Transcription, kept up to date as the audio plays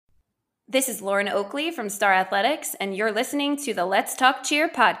This is Lauren Oakley from Star Athletics, and you're listening to the Let's Talk Cheer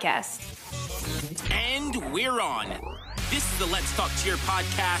podcast. And we're on. This is the Let's Talk Cheer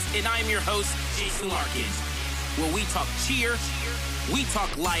podcast, and I'm your host, Jason Larkin, where we talk cheer, we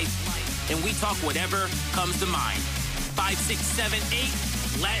talk life, and we talk whatever comes to mind. 5, 6, 7,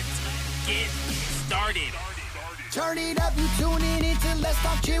 8, let's get started. Turn it up, you tuning into Let's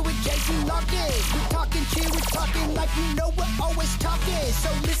Talk Cheer with Jason Larkin. We're talking cheer, we're talking like you know we're always talking. So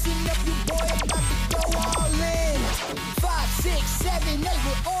listen up, you boy, about to go all in. 5, 6, 7, 8,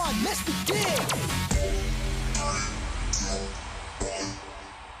 we're on, let's begin.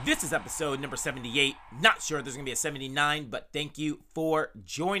 This is episode number 78. Not sure there's going to be a 79, but thank you for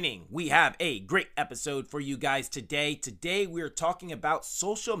joining. We have a great episode for you guys today. Today, we're talking about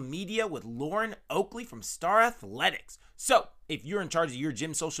social media with Lauren Oakley from Star Athletics. So, if you're in charge of your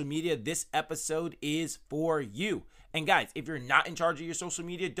gym social media, this episode is for you. And guys, if you're not in charge of your social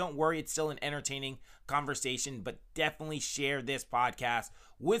media, don't worry. It's still an entertaining conversation, but definitely share this podcast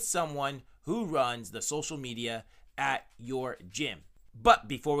with someone who runs the social media at your gym. But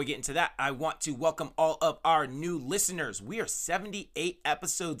before we get into that, I want to welcome all of our new listeners. We are 78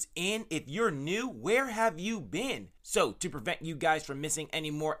 episodes in. If you're new, where have you been? So to prevent you guys from missing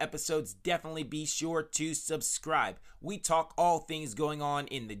any more episodes, definitely be sure to subscribe. We talk all things going on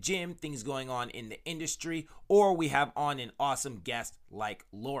in the gym, things going on in the industry, or we have on an awesome guest like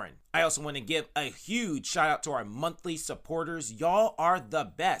Lauren. I also want to give a huge shout out to our monthly supporters. Y'all are the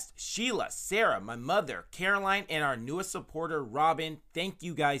best. Sheila, Sarah, my mother, Caroline, and our newest supporter, Robin. Thank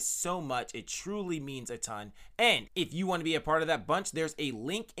you guys so much. It truly means a ton. And if you want to be a part of that bunch, there's a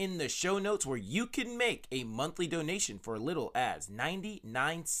link in the show notes where you can make a monthly donation for as little as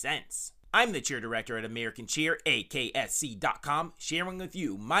 99 cents. I'm the cheer director at American Cheer, AKSC.com, sharing with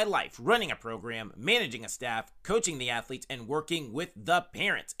you my life running a program, managing a staff, coaching the athletes, and working with the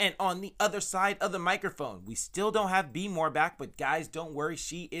parents. And on the other side of the microphone, we still don't have B More back, but guys, don't worry,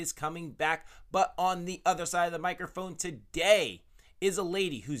 she is coming back. But on the other side of the microphone today is a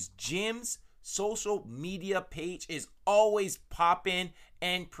lady whose gym's social media page is always popping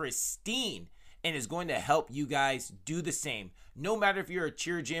and pristine, and is going to help you guys do the same. No matter if you're a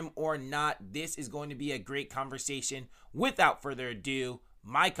cheer gym or not, this is going to be a great conversation. Without further ado,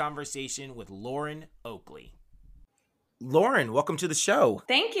 my conversation with Lauren Oakley. Lauren, welcome to the show.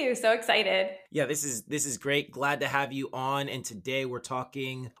 Thank you. So excited. Yeah, this is great. Glad to have you on. And today we're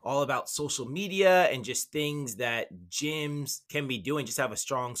talking all about social media and just things that gyms can be doing, just have a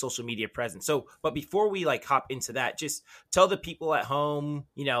strong social media presence. So, but before we hop into that, just tell the people at home,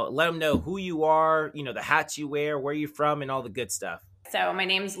 let them know who you are, the hats you wear, where you're from, and all the good stuff. So my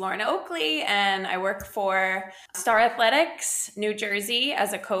name's Lauren Oakley, and I work for Star Athletics, New Jersey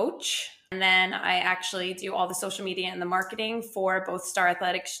as a coach. And then I actually do all the social media and the marketing for both Star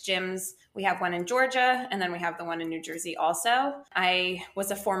Athletics gyms. We have one in Georgia, and then we have the one in New Jersey also. I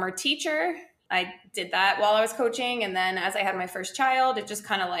was a former teacher. I did that while I was coaching. And then as I had my first child, it just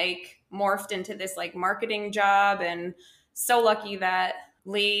kind of morphed into this marketing job. And so lucky that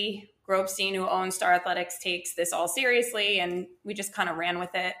Lee Grobstein, who owns Star Athletics, takes this all seriously, and we just kind of ran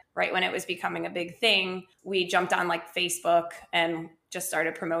with it. Right when it was becoming a big thing, we jumped on Facebook and just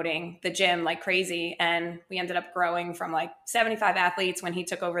started promoting the gym like crazy, and we ended up growing from 75 athletes when he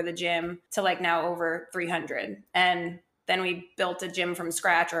took over the gym to now over 300. And then we built a gym from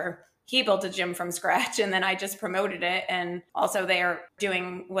scratch, or he built a gym from scratch, and then I just promoted it. And also they are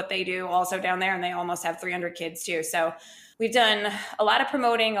doing what they do also down there, and they almost have 300 kids too. So we've done a lot of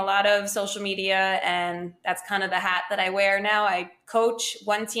promoting, a lot of social media, and that's kind of the hat that I wear now. I coach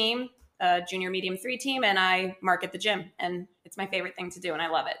one team, a junior medium 3 team, and I market the gym, and it's my favorite thing to do, and I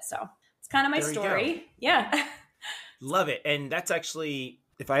love it. So it's kind of my story. Yeah. Love it. And that's actually,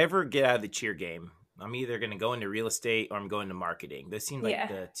 if I ever get out of the cheer game, I'm either going to go into real estate or I'm going to marketing. Those seem like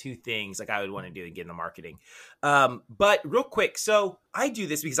the two things I would want to do to get into marketing. But real quick, so I do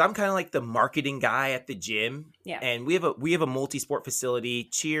this because I'm kind of like the marketing guy at the gym. Yeah. And we have a multi-sport facility,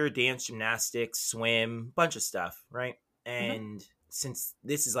 cheer, dance, gymnastics, swim, bunch of stuff, right? And since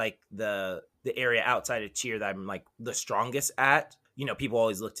this is the area outside of cheer that I'm the strongest at, people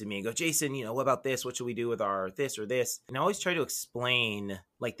always look to me and go, Jason, what about this? What should we do with our this or this? And I always try to explain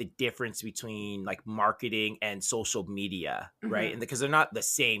the difference between marketing and social media, right? And because they're not the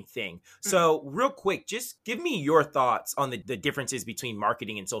same thing. So real quick, just give me your thoughts on the differences between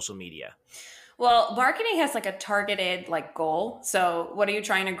marketing and social media. Well, marketing has a targeted goal. So what are you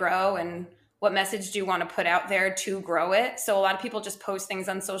trying to grow, and what message do you want to put out there to grow it? So a lot of people just post things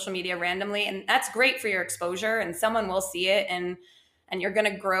on social media randomly, and that's great for your exposure, and someone will see it and and you're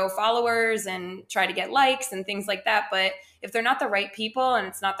going to grow followers and try to get likes and things like that. But if they're not the right people and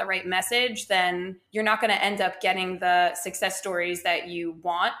it's not the right message, then you're not going to end up getting the success stories that you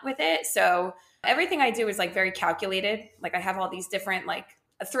want with it. So everything I do is like very calculated. Like I have all these different, like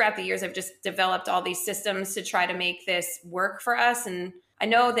throughout the years, I've just developed all these systems to try to make this work for us. And I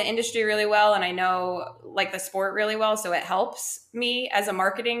know the industry really well, and I know like the sport really well. So it helps me as a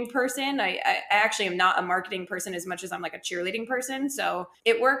marketing person. I actually am not a marketing person as much as I'm like a cheerleading person. So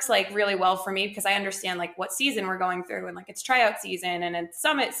it works like really well for me because I understand like what season we're going through, and like it's tryout season and it's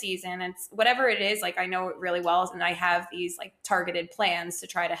summit season and it's whatever it is, like I know it really well. And I have these like targeted plans to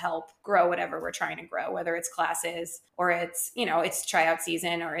try to help grow whatever we're trying to grow, whether it's classes or it's, you know, it's tryout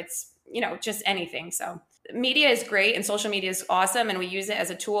season or it's, you know, just anything. So media is great and social media is awesome and we use it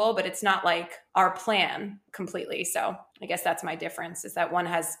as a tool, but it's not like our plan completely. So I guess that's my difference, is that one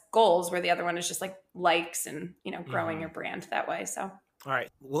has goals where the other one is just like likes and, you know, growing your brand that way. So all right.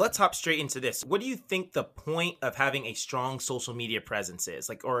 Well, let's hop straight into this. What do you think the point of having a strong social media presence is?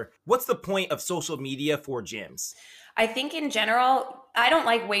 Like, or what's the point of social media for gyms? I think in general, I don't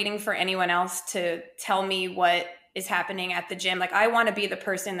like waiting for anyone else to tell me what is happening at the gym. Like I want to be the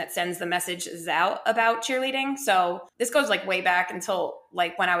person that sends the messages out about cheerleading. So this goes like way back until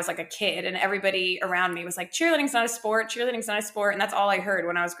like when I was like a kid and everybody around me was like, cheerleading's not a sport, cheerleading's not a sport. And that's all I heard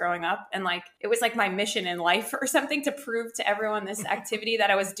when I was growing up. And like, it was like my mission in life or something to prove to everyone this activity that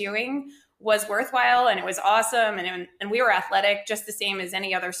I was doing was worthwhile and it was awesome. And we were athletic just the same as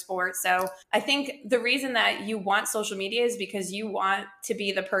any other sport. So I think the reason that you want social media is because you want to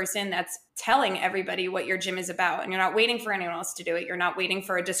be the person that's telling everybody what your gym is about. And you're not waiting for anyone else to do it. You're not waiting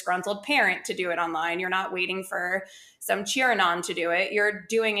for a disgruntled parent to do it online. You're not waiting for some cheer-anon to do it. You're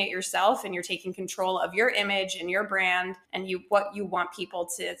doing it yourself and you're taking control of your image and your brand and what you want people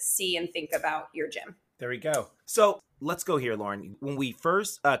to see and think about your gym. There we go. So let's go here, Lauren. When we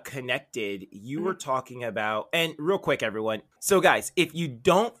first connected, you were talking about, and real quick, everyone. So guys, if you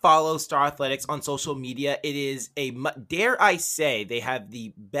don't follow Star Athletics on social media, it is dare I say, they have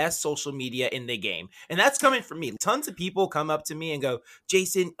the best social media in the game. And that's coming from me. Tons of people come up to me and go,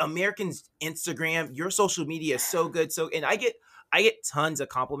 Jason, Americans Instagram, your social media is so good. And I get tons of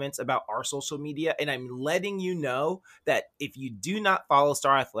compliments about our social media, and I'm letting you know that if you do not follow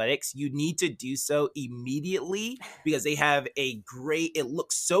Star Athletics, you need to do so immediately because they have it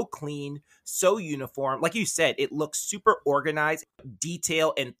looks so clean, so uniform. Like you said, it looks super organized,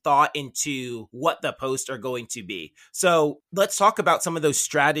 detail and thought into what the posts are going to be. So let's talk about some of those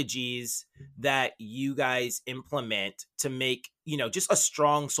strategies that you guys implement to make, you know, just a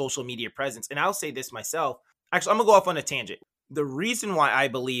strong social media presence. And I'll say this myself. Actually, I'm gonna go off on a tangent. The reason why I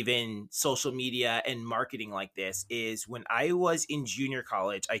believe in social media and marketing like this is when I was in junior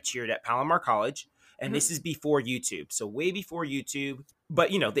college, I cheered at Palomar College, and this is before YouTube. So way before YouTube,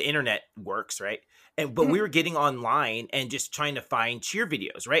 but you know, the internet works, right? But we were getting online and just trying to find cheer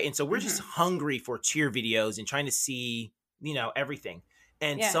videos, right? And so we're just hungry for cheer videos and trying to see, you know, everything.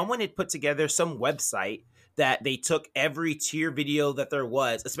 And someone had put together some website that they took every cheer video that there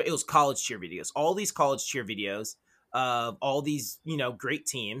was. It was college cheer videos, all these college cheer videos of all these, you know, great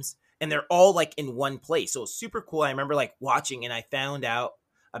teams, and they're all like in one place. So it's super cool. I remember like watching, and I found out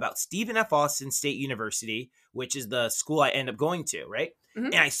about Stephen F. Austin State University, which is the school I end up going to, right?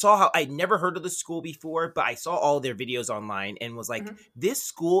 And I saw how I'd never heard of the school before, but I saw all their videos online and was like, this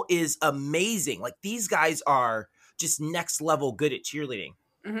school is amazing. Like these guys are just next level good at cheerleading.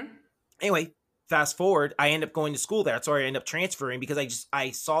 Anyway, fast forward, I end up going to school there. That's where I end up transferring because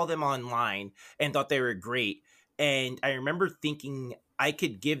I saw them online and thought they were great. And I remember thinking I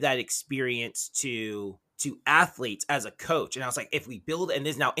could give that experience to athletes as a coach. And I was like, if we build, and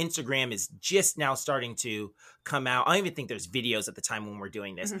this now Instagram is just now starting to come out. I don't even think there's videos at the time when we're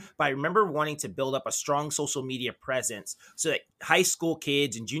doing this, but I remember wanting to build up a strong social media presence so that high school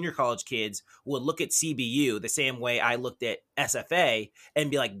kids and junior college kids would look at CBU the same way I looked at SFA and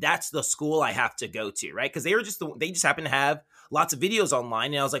be like, that's the school I have to go to, right? Because they just happen to have lots of videos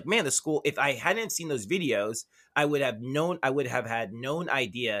online. And I was like, man, the school, if I hadn't seen those videos, I would have had no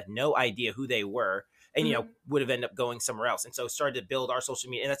idea who they were, and, you know, would have ended up going somewhere else. And so started to build our social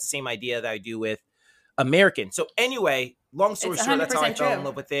media. And that's the same idea that I do with American. So anyway, long story short, that's how I fell in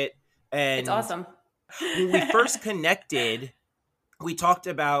love with it. And it's awesome. When we first connected, we talked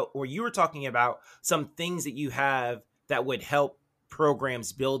about, or you were talking about some things that you have that would help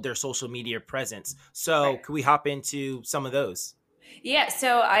programs build their social media presence. So Can we hop into some of those? Yeah,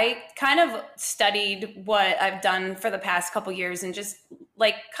 so I kind of studied what I've done for the past couple years and just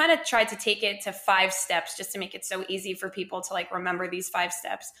like kind of tried to take it to 5 steps just to make it so easy for people to like remember these 5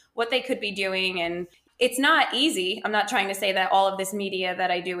 steps, what they could be doing. And it's not easy. I'm not trying to say that all of this media that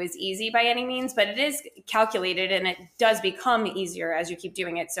I do is easy by any means, but it is calculated and it does become easier as you keep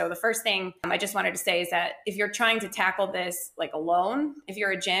doing it. So the first thing I just wanted to say is that if you're trying to tackle this like alone, if you're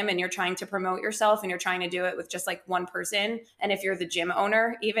a gym and you're trying to promote yourself and you're trying to do it with just like one person, and if you're the gym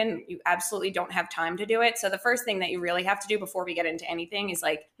owner, even, you absolutely don't have time to do it. So the first thing that you really have to do before we get into anything is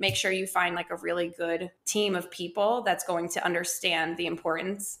like make sure you find like a really good team of people that's going to understand the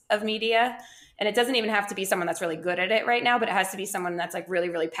importance of media. And it doesn't even have to be someone that's really good at it right now, but it has to be someone that's like really,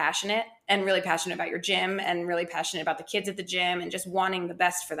 really passionate and really passionate about your gym and really passionate about the kids at the gym and just wanting the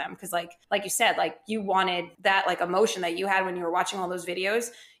best for them. Cause like you said, like you wanted that like emotion that you had when you were watching all those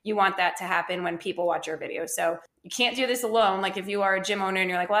videos. You want that to happen when people watch your videos. So you can't do this alone. Like if you are a gym owner and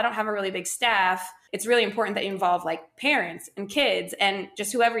you're like, well, I don't have a really big staff, it's really important that you involve like parents and kids and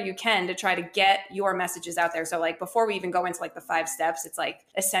just whoever you can to try to get your messages out there. So like before we even go into like the 5 steps, it's like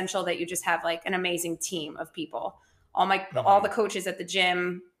essential that you just have like an amazing team of people. All the coaches at the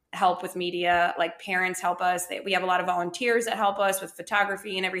gym help with media, like parents help us. We have a lot of volunteers that help us with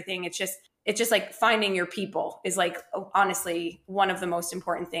photography and everything. It's just like finding your people is like honestly one of the most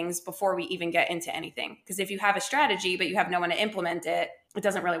important things before we even get into anything. Because if you have a strategy, but you have no one to implement it, it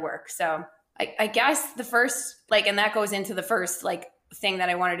doesn't really work. So I guess the first, like, and that goes into the first, like, thing that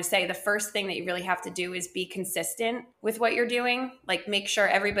I wanted to say. The first thing that you really have to do is be consistent with what you're doing. Like, make sure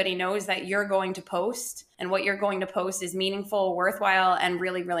everybody knows that you're going to post and what you're going to post is meaningful, worthwhile, and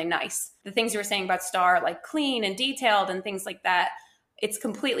really, really nice. The things you were saying about Star, like clean and detailed and things like that, it's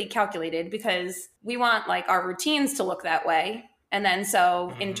completely calculated because we want like our routines to look that way. And then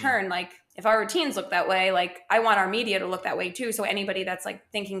so in turn, like if our routines look that way, like I want our media to look that way too. So anybody that's like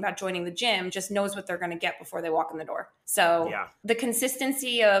thinking about joining the gym just knows what they're going to get before they walk in the door. So the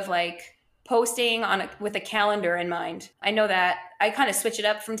consistency of like posting with a calendar in mind. I know that I kind of switch it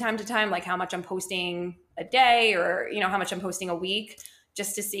up from time to time, like how much I'm posting a day or, you know, how much I'm posting a week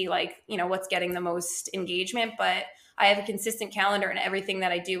just to see like, you know, what's getting the most engagement. But I have a consistent calendar and everything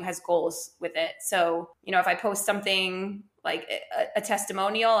that I do has goals with it. So, you know, if I post something like a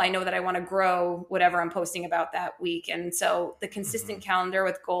testimonial, I know that I want to grow whatever I'm posting about that week. And so the consistent calendar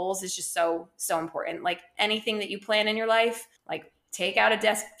with goals is just so, so important. Like anything that you plan in your life, like take out a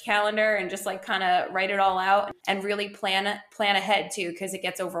desk calendar and just like kind of write it all out and really plan ahead too, because it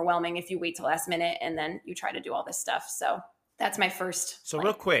gets overwhelming if you wait till last minute and then you try to do all this stuff. So that's my first. So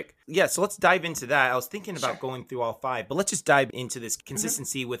real quick. Yeah. So let's dive into that. I was thinking about going through all 5, but let's just dive into this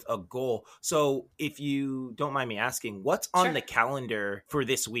consistency with a goal. So if you don't mind me asking, what's on the calendar for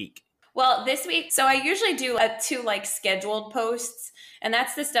this week? Well, this week, so I usually do 2 like scheduled posts, and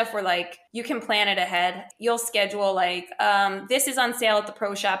that's the stuff where like you can plan it ahead. You'll schedule like, this is on sale at the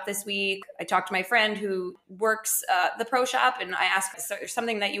pro shop this week. I talked to my friend who works the pro shop and I asked, so there's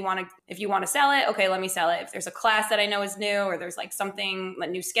something that if you want to sell it, okay, let me sell it. If there's a class that I know is new or there's like something, a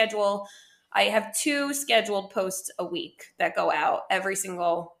new schedule, I have 2 scheduled posts a week that go out every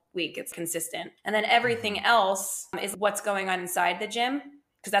single week. It's consistent. And then everything else is what's going on inside the gym.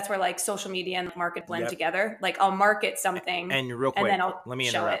 Because that's where like social media and market blend together. Like I'll market something and real quick, and then I'll let me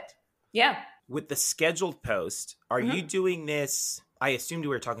show interrupt. it. Yeah. With the scheduled post, are you doing this? I assumed we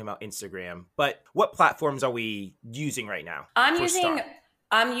were talking about Instagram, but what platforms are we using right now? I'm using,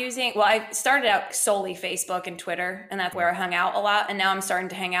 well, I started out solely Facebook and Twitter, and that's where I hung out a lot. And now I'm starting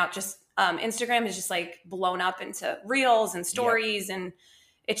to hang out just, Instagram is just like blown up into reels and stories and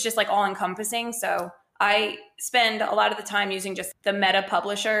it's just like all encompassing. So I spend a lot of the time using just the Meta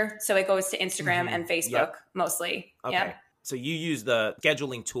publisher. So it goes to Instagram and Facebook mostly. Okay. Yeah. So you use the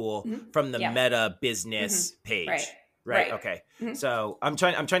scheduling tool from the Meta business page. Right. Okay. So I'm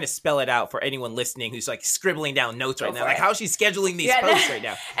trying to spell it out for anyone listening who's like scribbling down notes right now. Like how's she scheduling these posts right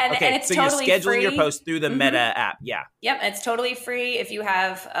now? And it's so totally you're scheduling free. your posts through the Meta app. Yeah. Yep. It's totally free. If you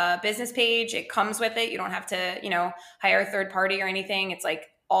have a business page, it comes with it. You don't have to, you know, hire a third party or anything. It's like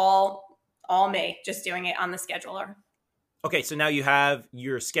all me just doing it on the scheduler. Okay, so now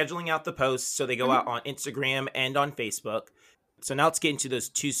you're scheduling out the posts so they go out on Instagram and on Facebook. So now let's get into those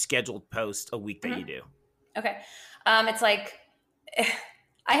 2 scheduled posts a week that you do. Okay. It's like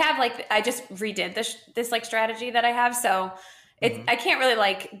I just redid this like strategy that I have. So I can't really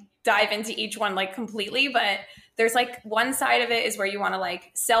like dive into each one like completely, but there's like one side of it is where you want to like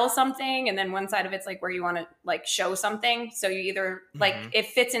sell something. And then one side of it's like where you want to like show something. So you either like, it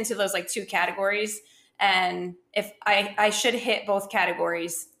fits into those like 2 categories. And if I should hit both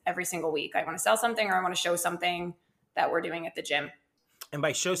categories every single week, I want to sell something or I want to show something that we're doing at the gym. And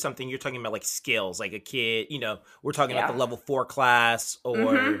by show something, you're talking about like skills, like a kid, you know, we're talking about the level 4 class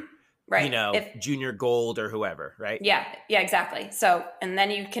or Right. junior gold or whoever, right? Yeah, exactly. So, and then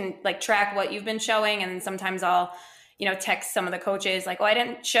you can like track what you've been showing. And sometimes I'll, text some of the coaches like, oh, I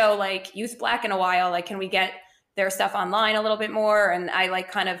didn't show like youth black in a while. Like, can we get their stuff online a little bit more? And I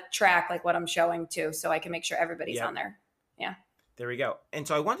like kind of track like what I'm showing too, so I can make sure everybody's on there. Yeah. There we go. And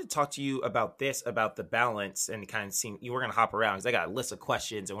so I wanted to talk to you about the balance, and kind of seeing you were going to hop around because I got a list of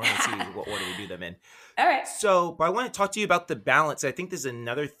questions and we're going to see what order we do them in. All right. So, but I want to talk to you about the balance. I think there's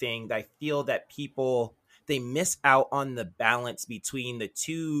another thing that I feel that people, they miss out on the balance between the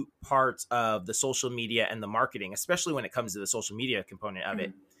two parts of the social media and the marketing, especially when it comes to the social media component of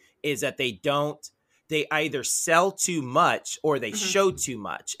it, is that they either sell too much or they show too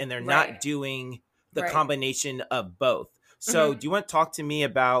much, and they're not doing the combination of both. So do you want to talk to me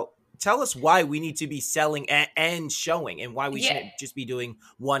about, tell us why we need to be selling and showing, and why we shouldn't just be doing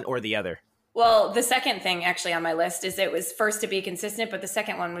one or the other? Well, the second thing actually on my list is it was first to be consistent, but the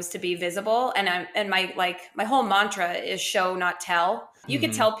second one was to be visible. And my whole mantra is show, not tell. You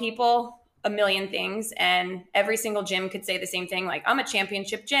could tell people a million things, and every single gym could say the same thing. Like, I'm a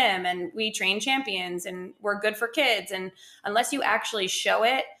championship gym and we train champions and we're good for kids. And unless you actually show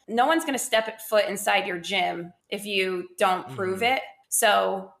it, no one's going to step foot inside your gym if you don't prove it.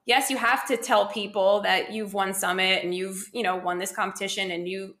 So yes, you have to tell people that you've won Summit and you've, won this competition and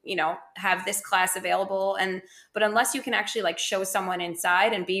you have this class available. But unless you can actually like show someone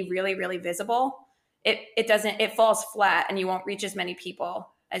inside and be really, really visible, it falls flat, and you won't reach as many people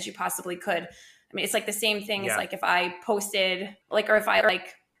as you possibly could. I mean, it's like the same thing as like if I posted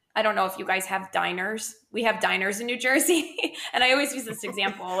I don't know if you guys have diners. We have diners in New Jersey. And I always use this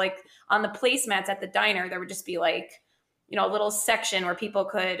example, like on the placemats at the diner, there would just be like, a little section where people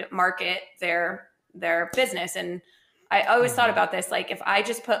could market their business. And I always thought about this, like if I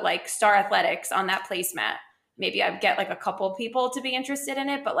just put like Star Athletics on that placemat, maybe I'd get like a couple people to be interested in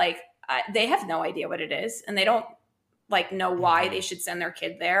it, but like they have no idea what it is, and they don't like know why they should send their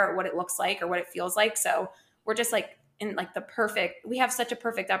kid there or what it looks like or what it feels like. So we're just like in like we have such a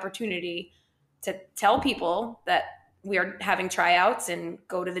perfect opportunity to tell people that we are having tryouts and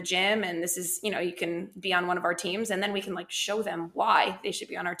go to the gym. And this is, you can be on one of our teams, and then we can like show them why they should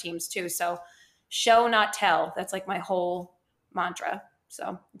be on our teams too. So show, not tell. That's like my whole mantra.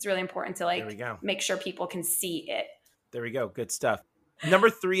 So it's really important to like make sure people can see it. There we go. Good stuff.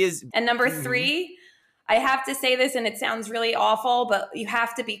 Number 3 is. And number 3, I have to say this, and it sounds really awful, but you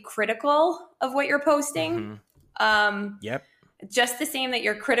have to be critical of what you're posting. Just the same that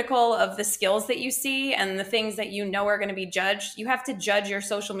you're critical of the skills that you see and the things that are going to be judged. You have to judge your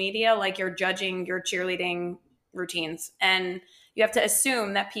social media like you're judging your cheerleading routines. And you have to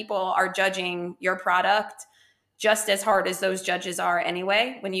assume that people are judging your product just as hard as those judges are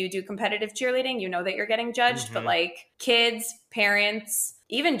anyway. When you do competitive cheerleading, you know that you're getting judged, but like kids, parents,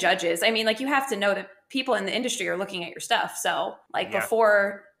 even judges, I mean, like you have to know that people in the industry are looking at your stuff. So like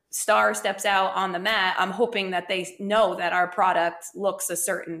before Star steps out on the mat, I'm hoping that they know that our product looks a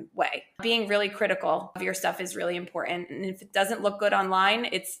certain way. Being really critical of your stuff is really important. And if it doesn't look good online,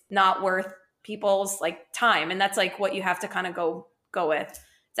 it's not worth people's like time. And that's like what you have to kind of go with.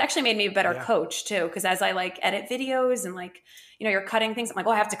 It's actually made me a better coach too. Cause as I like edit videos and like, you're cutting things, I'm like,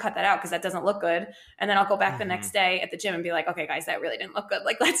 oh, I have to cut that out because that doesn't look good. And then I'll go back the next day at the gym and be like, okay, guys, that really didn't look good.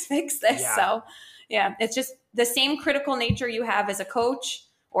 Like, let's fix this. Yeah. So yeah, it's just the same critical nature you have as a coach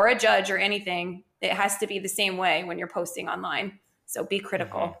or a judge or anything. It has to be the same way when you're posting online. So be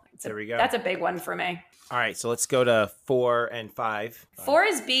critical. There we go. That's a big one for me. All right. So let's go to 4 and 5. 4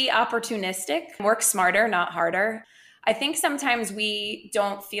 is be opportunistic. Work smarter, not harder. I think sometimes we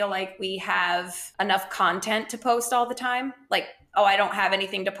don't feel like we have enough content to post all the time. Like, oh, I don't have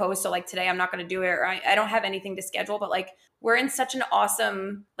anything to post. So like today I'm not going to do it. Or I don't have anything to schedule. But like we're in such an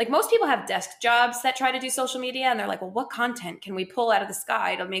awesome, like most people have desk jobs that try to do social media. And they're like, well, what content can we pull out of the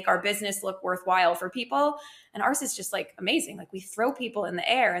sky to make our business look worthwhile for people? And ours is just like amazing. Like we throw people in the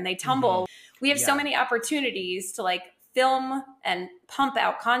air and they tumble. We have so many opportunities to like film and pump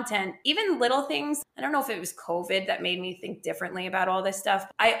out content, even little things. I don't know if it was COVID that made me think differently about all this stuff.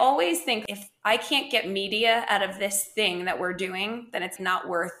 I always think if I can't get media out of this thing that we're doing, then it's not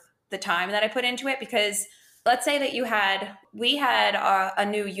worth the time that I put into it. Because let's say that we had a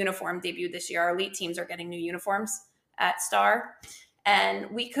new uniform debut this year. Our elite teams are getting new uniforms at Star. And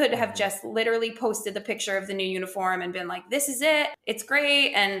we could have just literally posted the picture of the new uniform and been like, this is it. It's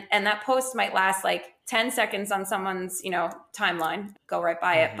great. And that post might last like 10 seconds on someone's, timeline, go right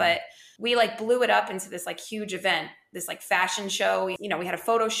by it. But we like blew it up into this like huge event, this like fashion show. We had a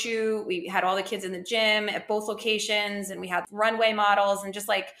photo shoot. We had all the kids in the gym at both locations, and we had runway models and just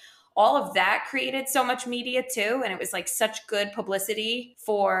like all of that created so much media too. And it was like such good publicity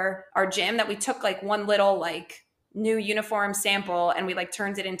for our gym that we took like one little like new uniform sample and we like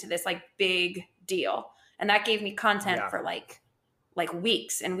turned it into this like big deal. And that gave me content for like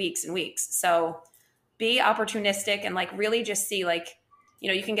weeks and weeks and weeks. So be opportunistic and like really just see like, you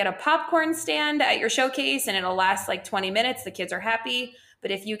know, you can get a popcorn stand at your showcase and it'll last like 20 minutes. The kids are happy. But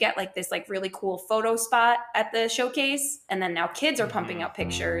if you get like this like really cool photo spot at the showcase, and then now kids are pumping out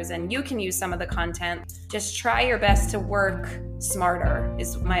pictures and you can use some of the content, just try your best to work smarter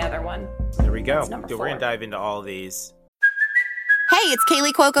is my other one. There we go. We're going to dive into all of these. Hey, it's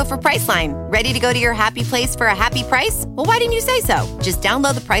Kaylee Cuoco for Priceline. Ready to go to your happy place for a happy price? Well, why didn't you say so? Just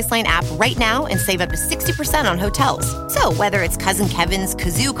download the Priceline app right now and save up to 60% on hotels. So whether it's Cousin Kevin's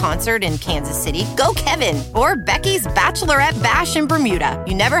Kazoo Concert in Kansas City, go Kevin, or Becky's Bachelorette Bash in Bermuda,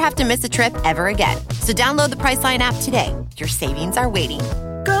 you never have to miss a trip ever again. So download the Priceline app today. Your savings are waiting.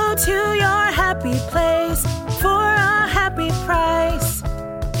 Go to your happy place for a happy price.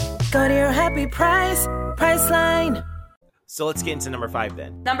 Go to your happy price, Priceline. So let's get into number 5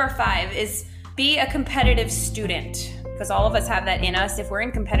 then. Number 5 is be a competitive student, because all of us have that in us. If we're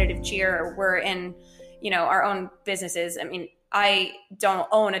in competitive cheer or we're in, you know, our own businesses. I mean, I don't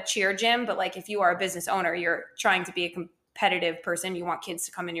own a cheer gym, but like if you are a business owner, you're trying to be a competitive person. You want kids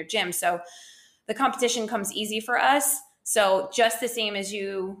to come in your gym. So the competition comes easy for us. So just the same as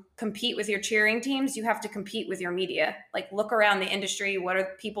you compete with your cheering teams, you have to compete with your media. Like look around the industry, what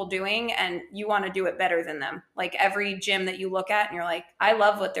are people doing? And you want to do it better than them. Like every gym that you look at and you're like, I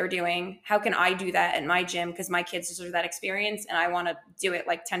love what they're doing. How can I do that at my gym? Because my kids deserve that experience and I want to do it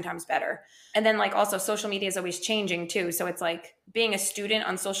like 10 times better. And then like also social media is always changing too. So it's like being a student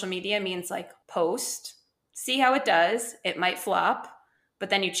on social media means like post, see how it does. It might flop. But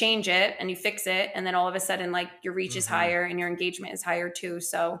then you change it and you fix it. And then all of a sudden, like your reach is higher and your engagement is higher too.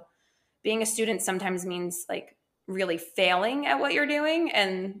 So being a student sometimes means like really failing at what you're doing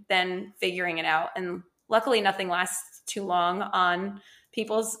and then figuring it out. And luckily nothing lasts too long on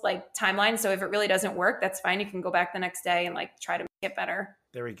people's like timeline. So if it really doesn't work, that's fine. You can go back the next day and like try to make it better.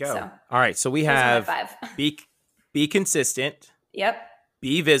 There we go. So, all right. So we have be consistent. Yep.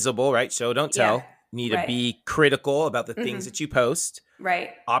 Be visible, right? Show, don't tell. Yeah. Need to be critical about the things that you post.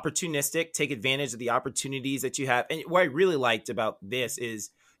 Right. Opportunistic, take advantage of the opportunities that you have. And what I really liked about this is,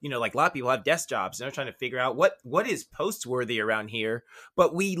 you know, like a lot of people have desk jobs and they're trying to figure out what is post worthy around here.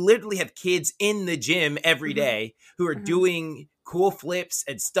 But we literally have kids in the gym every day who are doing cool flips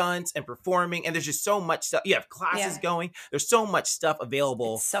and stunts and performing. And there's just so much stuff. You have classes going. There's so much stuff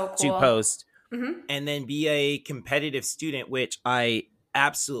available to post. And then be a competitive student, which I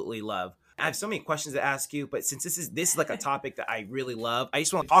absolutely love. I have so many questions to ask you, but since this is like a topic that I really love, I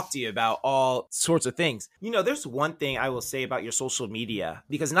just want to talk to you about all sorts of things. You know, there's one thing I will say about your social media,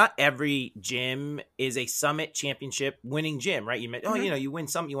 because not every gym is a summit championship winning gym, right? You you win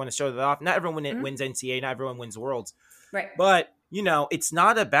something, you want to show that off. Not everyone wins NCAA, not everyone wins Worlds. Right. But, you know, it's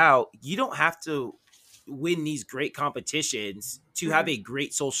not about, you don't have to win these great competitions to have a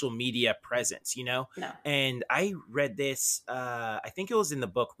great social media presence, you know? No. And I read this, I think it was in the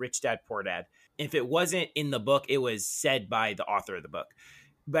book, Rich Dad, Poor Dad. If it wasn't in the book, it was said by the author of the book.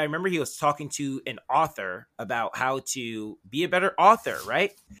 But I remember he was talking to an author about how to be a better author,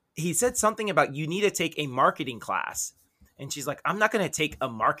 right? He said something about you need to take a marketing class. And she's like, I'm not going to take a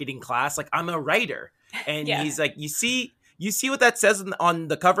marketing class. Like, I'm a writer. And he's like, you see what that says on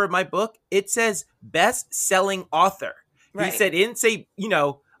the cover of my book? It says best-selling author. Right. He said, he didn't say, you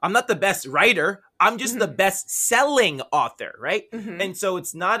know, I'm not the best writer. I'm just the best-selling author, right? And so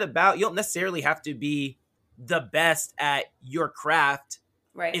it's not about, you don't necessarily have to be the best at your craft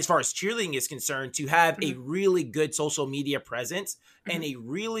as far as cheerleading is concerned to have a really good social media presence. And a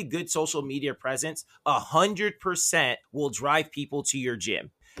really good social media presence, 100% will drive people to your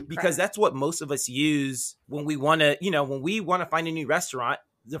gym. Because that's what most of us use when we want to, you know, when we want to find a new restaurant.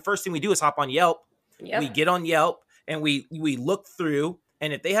 The first thing we do is hop on Yelp. We get on Yelp and we look through.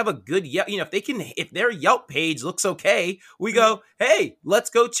 And if they have a good Yelp, you know, if their Yelp page looks okay, we go, hey, let's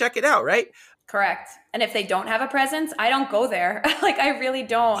go check it out, right? Correct. And if they don't have a presence, I don't go there. Like, I really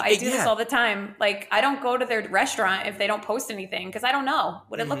don't. I do this all the time. Like, I don't go to their restaurant if they don't post anything because I don't know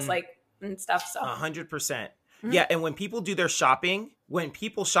what it looks like and stuff. So 100%. Yeah, and when people do their shopping, when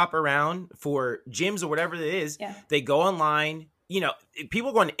people shop around for gyms or whatever it is, they go online. You know,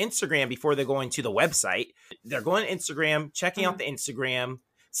 people go on Instagram before they're going to the website. They're going to Instagram, checking out the Instagram,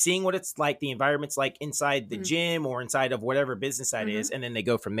 seeing what it's like, the environment's like inside the gym or inside of whatever business that is, and then they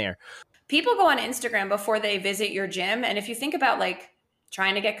go from there. People go on Instagram before they visit your gym. And if you think about like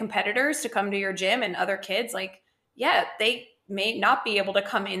trying to get competitors to come to your gym and other kids, like, they may not be able to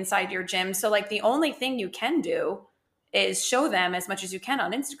come inside your gym. So like the only thing you can do is show them as much as you can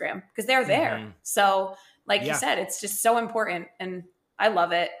on Instagram because they're there. Mm-hmm. So like you Yeah. said, it's just so important and I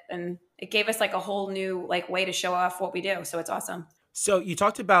love it. And it gave us like a whole new like way to show off what we do. So it's awesome. So you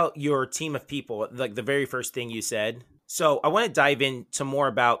talked about your team of people, like the very first thing you said. So I want to dive into more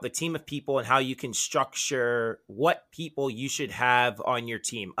about the team of people and how you can structure what people you should have on your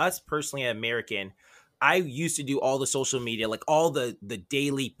team. Us personally at American, I used to do all the social media, like all the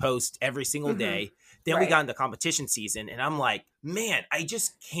daily posts every single day. Then we Right. got into competition season and I'm like, man, I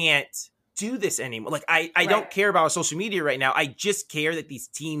just can't do this anymore. Like I don't care about social media right now. I just care that these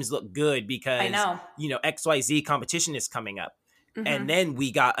teams look good because, I know. XYZ competition is coming up. And then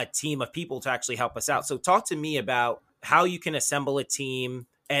we got a team of people to actually help us out. So talk to me about how you can assemble a team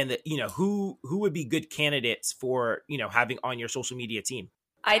and, who would be good candidates for, having on your social media team.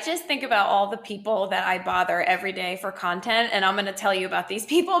 I just think about all the people that I bother every day for content. And I'm going to tell you about these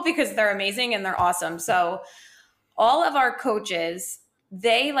people because they're amazing and they're awesome. So all of our coaches,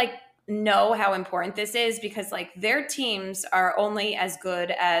 they like know how important this is because like their teams are only as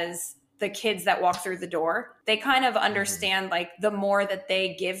good as the kids that walk through the door. They kind of understand like the more that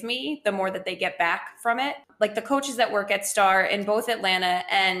they give me, the more that they get back from it. Like the coaches that work at Star in both Atlanta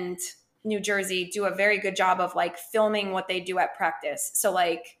and New Jersey do a very good job of like filming what they do at practice. So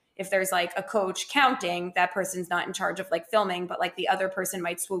like if there's like a coach counting, that person's not in charge of like filming, but like the other person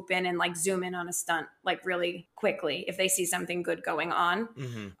might swoop in and like zoom in on a stunt like really quickly if they see something good going on.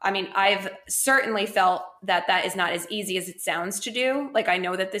 I mean, I've certainly felt that that is not as easy as it sounds to do. Like I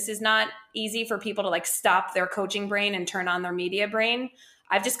know that this is not easy for people to like stop their coaching brain and turn on their media brain.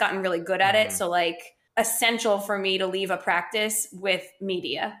 I've just gotten really good at it. So like essential for me to leave a practice with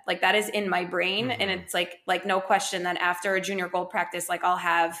media. Like that is in my brain. And it's like no question that after a junior gold practice, like I'll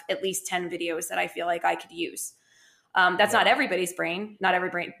have at least 10 videos that I feel like I could use. That's not everybody's brain. Not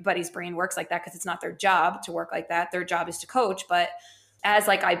everybody's brain works like that because it's not their job to work like that. Their job is to coach. But as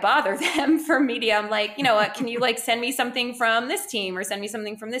like I bother them for media, I'm like, you know what, can you like send me something from this team or send me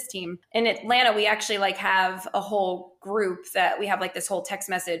something from this team? In Atlanta, we actually like have a whole group that we have like this whole text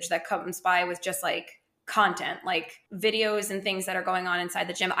message that comes by with just like content, like videos and things that are going on inside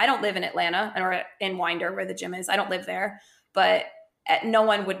the gym. I don't live in Atlanta or in Winder where the gym is. I don't live there, but no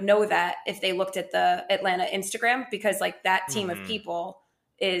one would know that if they looked at the Atlanta Instagram because like that team of people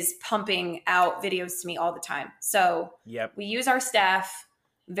is pumping out videos to me all the time. So we use our staff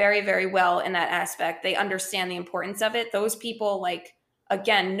very, very well in that aspect. They understand the importance of it. Those people like,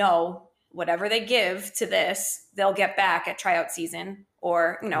 again, know whatever they give to this, they'll get back at tryout season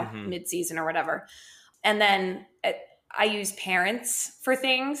or, mid-season or whatever. And then I use parents for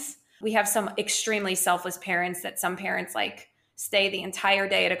things. We have some extremely selfless parents that some parents like stay the entire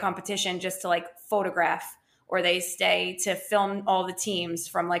day at a competition just to like photograph, or they stay to film all the teams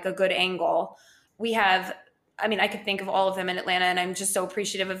from like a good angle. We have, I mean, I could think of all of them in Atlanta and I'm just so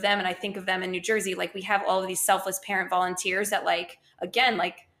appreciative of them. And I think of them in New Jersey. Like we have all of these selfless parent volunteers that like, again,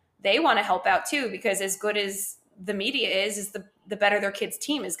 like they want to help out too, because as good as the media is the better their kids'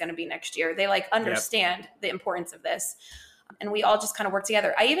 team is going to be next year. They like understand the importance of this. And we all just kind of work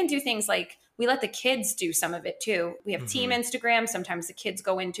together. I even do things like we let the kids do some of it too. We have team Instagram. Sometimes the kids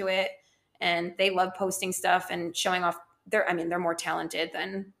go into it and they love posting stuff and showing off they're more talented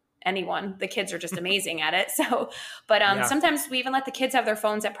than anyone. The kids are just amazing at it. So, but sometimes we even let the kids have their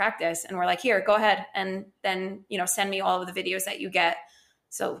phones at practice and we're like, here, go ahead. And then, send me all of the videos that you get.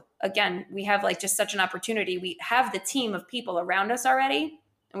 So again, we have like just such an opportunity. We have the team of people around us already,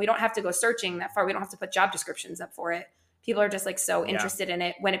 and we don't have to go searching that far. We don't have to put job descriptions up for it. People are just like so interested in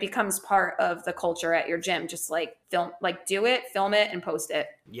it when it becomes part of the culture at your gym. Just like film it, and post it.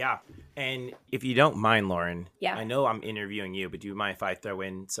 Yeah. And if you don't mind, Lauren, I know I'm interviewing you, but do you mind if I throw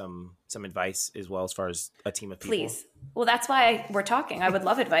in some advice as well as far as a team of people? Please. Well, that's why we're talking. I would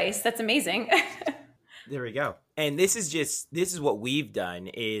love advice. That's amazing. There we go. And this is what we've done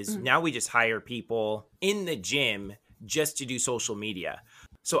is now we just hire people in the gym just to do social media.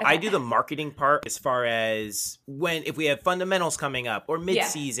 So I do the marketing part as far as if we have fundamentals coming up or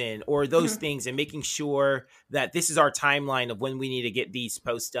mid-season or those things, and making sure that this is our timeline of when we need to get these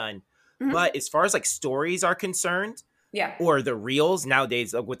posts done. But as far as like stories are concerned, or the reels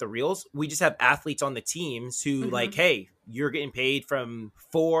nowadays, with the reels, we just have athletes on the teams who like, hey, you're getting paid from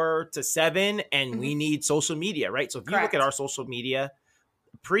 4 to 7 and we need social media, right? So if you look at our social media,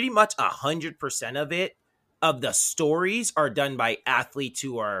 pretty much 100% of it, of the stories are done by athletes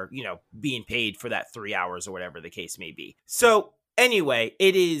who are, being paid for that 3 hours or whatever the case may be. So anyway,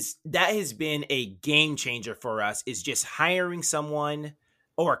 that has been a game changer for us, is just hiring someone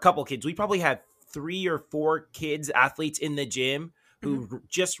or a couple kids. We probably have 3 or 4 kids, athletes in the gym who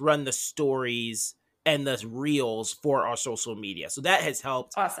just run the stories and the reels for our social media. So that has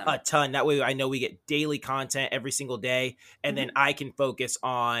helped a ton. That way I know we get daily content every single day, and then I can focus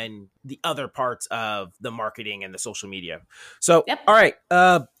on the other parts of the marketing and the social media. So, all right,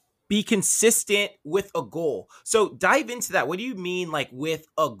 be consistent with a goal. So dive into that. What do you mean like with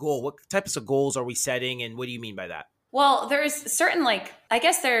a goal? What types of goals are we setting, and what do you mean by that? Well, there's certain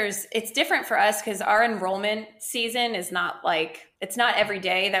it's different for us because our enrollment season is not it's not every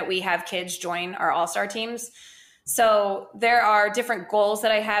day that we have kids join our all-star teams. So there are different goals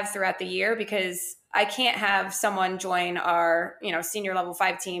that I have throughout the year because I can't have someone join our, senior level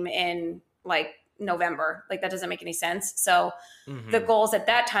 5 team in November. That doesn't make any sense. So the goals at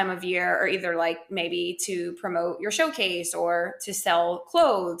that time of year are either maybe to promote your showcase or to sell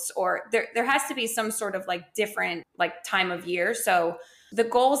clothes, or there has to be some sort of different time of year. So the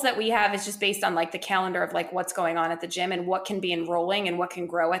goals that we have is just based on the calendar of what's going on at the gym and what can be enrolling and what can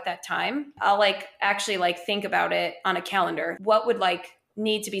grow at that time. I'll actually think about it on a calendar. What would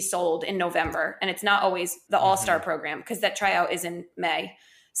need to be sold in November? And it's not always the all-star program because that tryout is in May.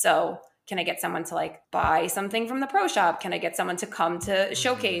 So can I get someone to buy something from the pro shop? Can I get someone to come to a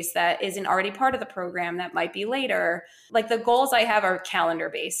showcase that isn't already part of the program that might be later? The goals I have are calendar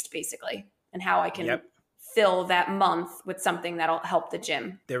based basically, and how I can fill that month with something that'll help the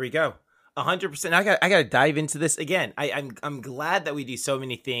gym. There we go. 100%. I got to dive into this again. I'm glad that we do so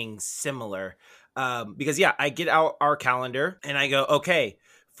many things similar because I get out our calendar and I go, okay,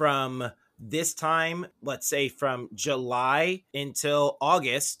 from this time, let's say from July until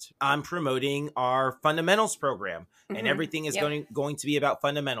August, I'm promoting our fundamentals program, and everything is going to be about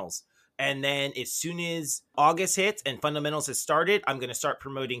fundamentals. And then as soon as August hits and fundamentals has started, I'm going to start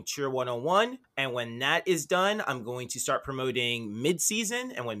promoting Cheer 101. And when that is done, I'm going to start promoting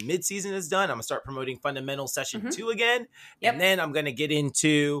midseason. And when midseason is done, I'm going to start promoting fundamentals session 2 again. And then I'm going to get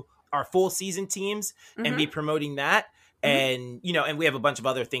into our full season teams and be promoting that. And, and we have a bunch of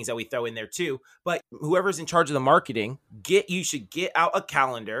other things that we throw in there too. But whoever's in charge of the marketing, you should get out a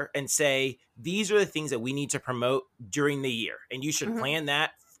calendar and say, these are the things that we need to promote during the year. And you should plan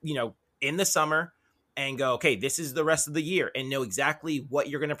that, in the summer and go, okay, this is the rest of the year, and know exactly what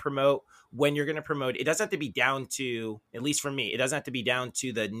you're going to promote, when you're going to promote. It doesn't have to be down to, at least for me, it doesn't have to be down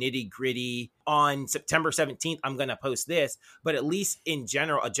to the nitty gritty. On September 17th, I'm going to post this, but at least in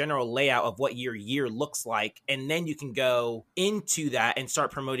general, a general layout of what your year looks like. And then you can go into that and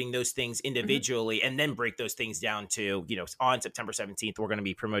start promoting those things individually and then break those things down to, on September 17th, we're going to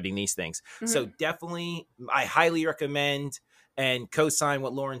be promoting these things. So definitely, I highly recommend and co-sign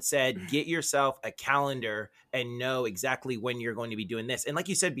what Lauren said. Get yourself a calendar and know exactly when you're going to be doing this. And like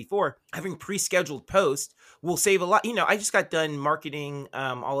you said before, having pre-scheduled posts will save a lot. I just got done marketing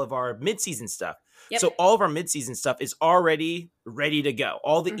all of our mid-season stuff. So all of our mid-season stuff is already ready to go.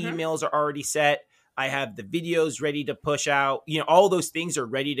 All the emails are already set. I have the videos ready to push out. All those things are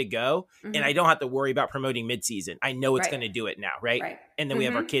ready to go. And I don't have to worry about promoting mid-season. I know it's going to do it now, right? And then we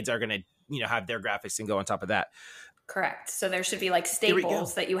have our kids are going to, have their graphics and go on top of that. Correct. So there should be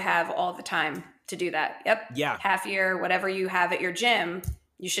staples that you have all the time to do that. Yep. Yeah. Half year, whatever you have at your gym,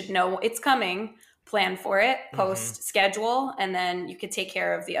 you should know it's coming, plan for it, post schedule, and then you could take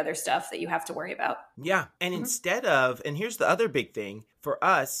care of the other stuff that you have to worry about. Yeah. And instead of, and here's the other big thing for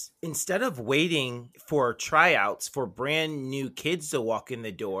us, instead of waiting for tryouts for brand new kids to walk in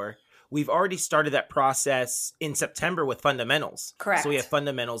the door, we've already started that process in September with fundamentals. Correct. So we have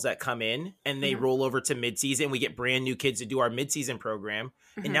fundamentals that come in and they roll over to midseason. We get brand new kids to do our midseason program.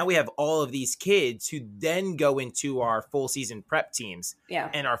 And now we have all of these kids who then go into our full season prep teams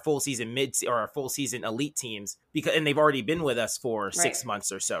and our full season or our full season elite teams and they've already been with us for 6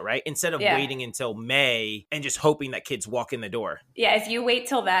 months or so, right? Instead of waiting until May and just hoping that kids walk in the door. Yeah. If you wait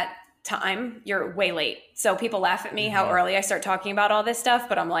till that time, you're way late. So people laugh at me how early I start talking about all this stuff,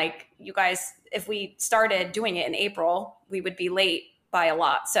 but I'm like, you guys, if we started doing it in April, we would be late by a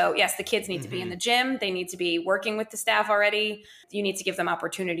lot. So yes, the kids need to be in the gym. They need to be working with the staff already. You need to give them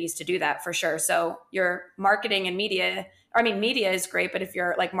opportunities to do that for sure. So your marketing and media is great, but if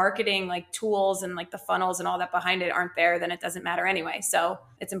you're marketing, tools and the funnels and all that behind it aren't there, then it doesn't matter anyway. So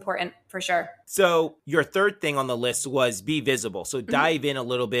it's important for sure. So your third thing on the list was be visible. So dive in a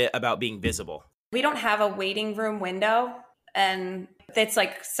little bit about being visible. We don't have a waiting room window, and it's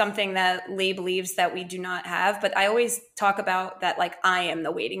something that Lee believes that we do not have. But I always talk about that I am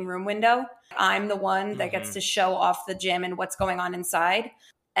the waiting room window. I'm the one that gets to show off the gym and what's going on inside.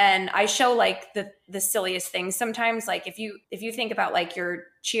 And I show like the silliest things sometimes. Like if you think about like your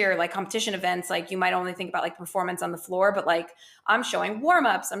cheer, like competition events, like you might only think about like performance on the floor, but like I'm showing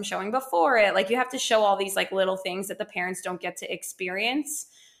warm-ups, I'm showing before it. Like you have to show all these like little things that the parents don't get to experience,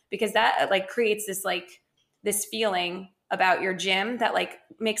 because that like creates this feeling about your gym that like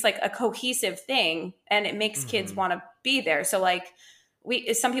makes like a cohesive thing, and it makes kids want to be there. So like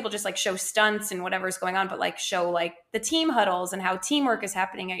some people just like show stunts and whatever's going on, but like show like the team huddles and how teamwork is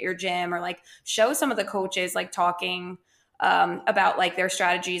happening at your gym, or like show some of the coaches like talking about like their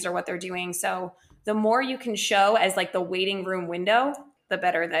strategies or what they're doing. So the more you can show as like the waiting room window, the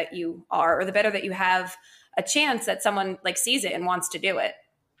better that you are, or the better that you have a chance that someone like sees it and wants to do it.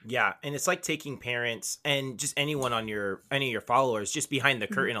 Yeah, and it's like taking parents and just anyone on any of your followers just behind the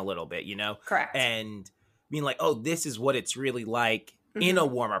curtain a little bit, Correct. And being like, oh, this is what it's really like in a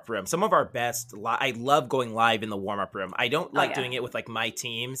warm-up room. Some of our best, I love going live in the warm-up room. I don't like doing it with like my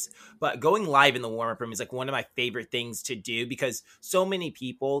teams, but going live in the warm-up room is like one of my favorite things to do, because so many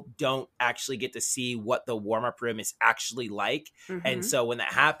people don't actually get to see what the warm-up room is actually like. And so when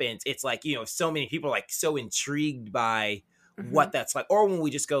that happens, it's like, so many people are like so intrigued by what that's like. Or when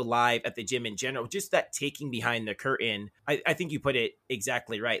we just go live at the gym in general, just that taking behind the curtain. I think you put it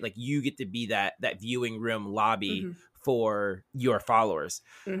exactly right. Like you get to be that viewing room lobby for your followers.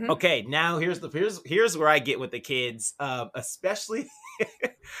 Okay, now here's where I get with the kids, especially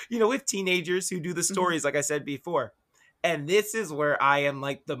with teenagers who do the stories, like I said before. And this is where I am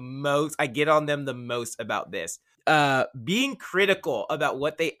like I get on them the most about this. Being critical about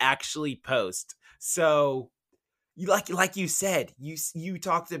what they actually post. So like you said, you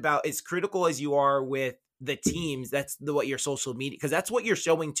talked about, as critical as you are with the teams, that's what your social media, because that's what you're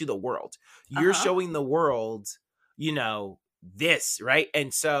showing to the world. You're showing the world, this, right?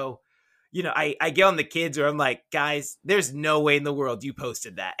 And so, I get on the kids where I'm like, guys, there's no way in the world you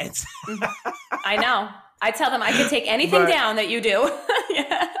posted that. And so, I know. I tell them I can take anything down that you do.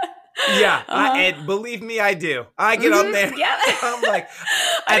 Yeah, and believe me, I do. I get on there. Yeah. I'm like,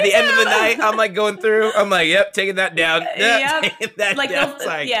 at the end of the night, I'm like going through. I'm like, yep, taking that down. Yep, taking that like down.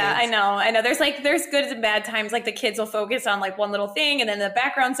 Sorry, yeah, kids. I know. There's good and bad times. Like the kids will focus on like one little thing, and then in the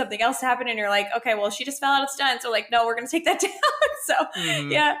background something else happened, and you're like, okay, well, she just fell out of stunt, so like, no, we're gonna take that down. So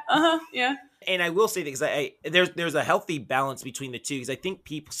yeah. And I will say that because there's a healthy balance between the two, because I think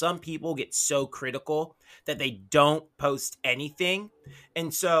some people get so critical that they don't post anything,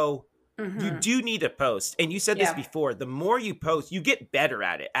 and so you do need to post. And you said this before: the more you post, you get better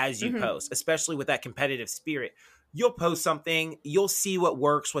at it as you post, especially with that competitive spirit. You'll post something, you'll see what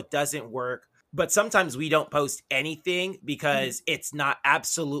works, what doesn't work. But sometimes we don't post anything because it's not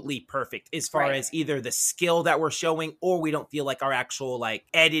absolutely perfect as far as either the skill that we're showing, or we don't feel like our actual like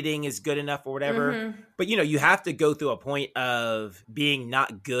editing is good enough or whatever. But you have to go through a point of being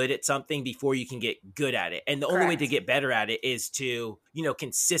not good at something before you can get good at it. And the only way to get better at it is to,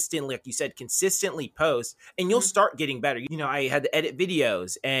 consistently, like you said, consistently post, and you'll start getting better. I had to edit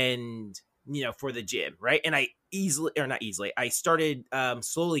videos and for the gym, right? And I started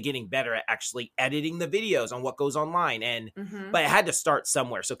slowly getting better at actually editing the videos on what goes online. And but I had to start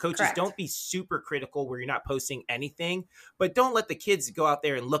somewhere. So coaches, don't be super critical where you're not posting anything, but don't let the kids go out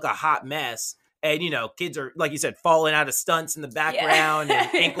there and look a hot mess. And kids are, like you said, falling out of stunts in the background,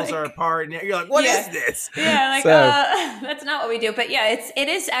 and ankles are apart, and you're like, "What is this?" Yeah, like that's not what we do. But yeah, it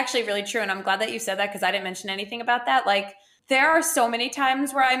is actually really true, and I'm glad that you said that, because I didn't mention anything about that. Like, there are so many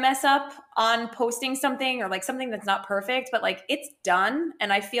times where I mess up on posting something, or like something that's not perfect, but like it's done,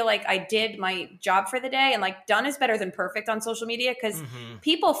 and I feel like I did my job for the day. And like done is better than perfect on social media, because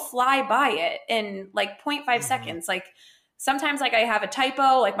people fly by it in like 0.5 seconds. Like sometimes like I have a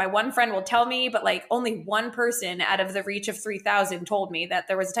typo, like my one friend will tell me, but like only one person out of the reach of 3,000 told me that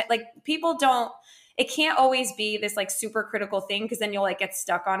there was a like people don't, it can't always be this like super critical thing, because then you'll like get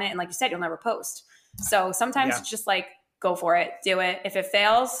stuck on it. And like you said, you'll never post. So sometimes it's just like, go for it, do it. If it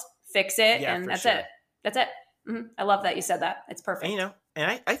fails, fix it, and that's it. That's it. I love that you said that. It's perfect.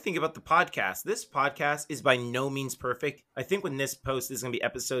 And I think about the podcast. This podcast is by no means perfect. I think when this post is going to be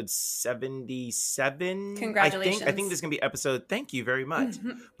episode 77. Congratulations. I think this is going to be episode. Thank you very much.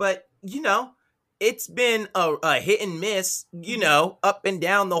 But, it's been a hit and miss, up and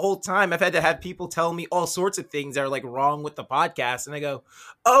down the whole time. I've had to have people tell me all sorts of things that are like wrong with the podcast. And I go,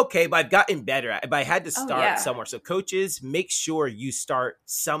 okay, but I've gotten better at it. But I had to start somewhere. So coaches, make sure you start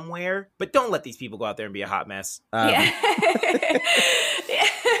somewhere, but don't let these people go out there and be a hot mess.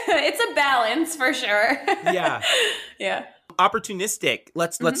 It's a balance for sure. Yeah. Opportunistic.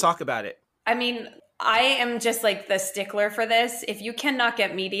 Let's talk about it. I mean, I am just like the stickler for this. If you cannot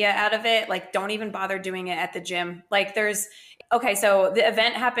get media out of it, like don't even bother doing it at the gym. Like okay, so the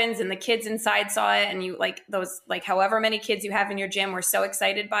event happens and the kids inside saw it, and you like those, like however many kids you have in your gym were so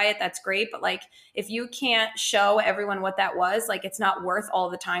excited by it, that's great. But like, if you can't show everyone what that was, like, it's not worth all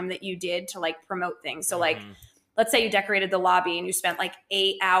the time that you did to like promote things. So like, let's say you decorated the lobby and you spent like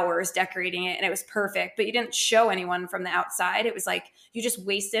 8 hours decorating it and it was perfect, but you didn't show anyone from the outside. It was like, you just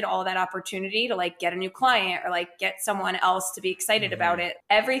wasted all that opportunity to like get a new client or like get someone else to be excited about it.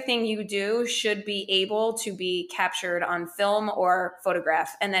 Everything you do should be able to be captured on film or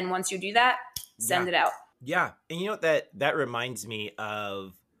photograph. And then once you do that, send it out. Yeah. And you know what, that reminds me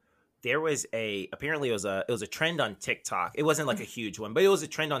of, there was apparently it was a trend on TikTok. It wasn't like a huge one, but it was a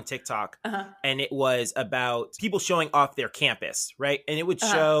trend on TikTok. And it was about people showing off their campus, right? And it would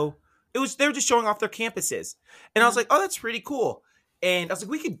show, they were just showing off their campuses. And I was like, oh, that's pretty cool. And I was like,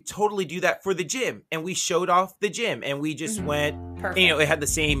 we could totally do that for the gym. And we showed off the gym and we just went, and, you know, it had the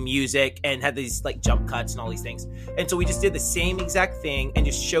same music and had these like jump cuts and all these things. And so we just did the same exact thing and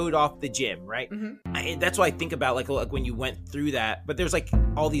just showed off the gym, right? That's what I think about like when you went through that. But there's like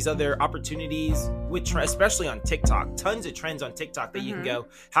all these other opportunities with, especially on TikTok, tons of trends on TikTok that you can go,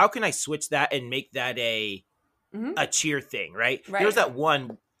 how can I switch that and make that a cheer thing, right? There's that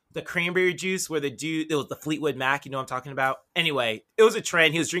one, the cranberry juice where the dude, it was the Fleetwood Mac, you know what I'm talking about? Anyway, it was a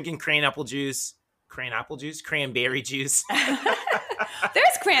trend. He was drinking cranberry juice. There's cran apple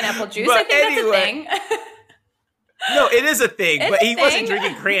juice. But I think that's a thing. No, it is a thing, but he wasn't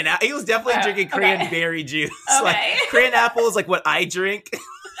drinking he was definitely drinking cranberry juice. Like cran apple is like what I drink.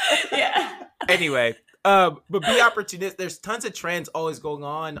 Anyway, but be opportunistic. There's tons of trends always going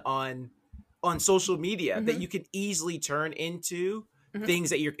on social media that you can easily turn into things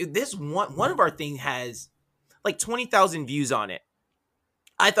that this one of our thing has like 20,000 views on it.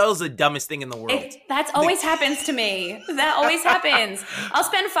 I thought it was the dumbest thing in the world. That always happens to me. That always happens. I'll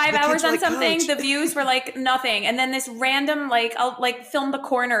spend 5 hours on something. Coach. The views were like nothing. And then this random, like, I'll like film the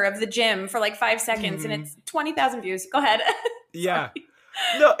corner of the gym for like 5 seconds and it's 20,000 views. Go ahead. Yeah.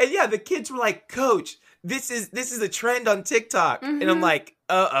 No. And yeah, the kids were like, Coach, this is a trend on TikTok. And I'm like,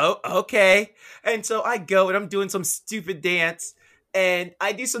 oh, okay. And so I go and I'm doing some stupid dance. And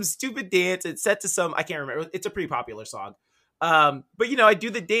I do some stupid dance. It's set to some, I can't remember. It's a pretty popular song. But you know, I do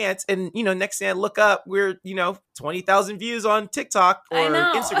the dance and, you know, next thing I look up, we're, 20,000 views on TikTok or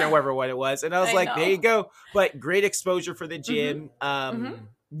Instagram, whatever what it was. And I was there you go. But great exposure for the gym. And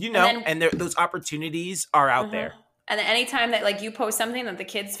those opportunities are out there. And then anytime that like you post something that the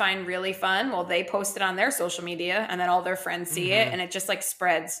kids find really fun, well, they post it on their social media and then all their friends see it and it just like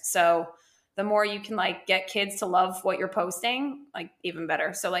spreads. So the more you can like get kids to love what you're posting, like even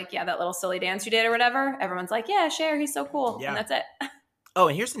better. So like, yeah, that little silly dance you did or whatever, everyone's like, yeah, share, he's so cool. Yeah. And that's it. Oh,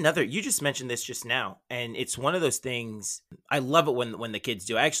 and here's another, you just mentioned this just now. And it's one of those things, I love it when the kids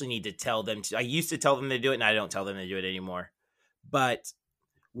do. I actually need to tell them I used to tell them to do it and I don't tell them to do it anymore. But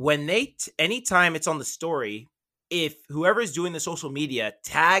when anytime it's on the story, if whoever's doing the social media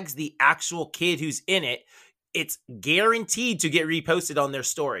tags the actual kid who's in it, it's guaranteed to get reposted on their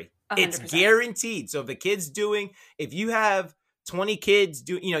story. 100%. It's guaranteed. So if you have 20 kids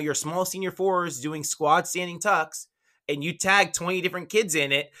your small senior fours doing squat standing tucks and you tag 20 different kids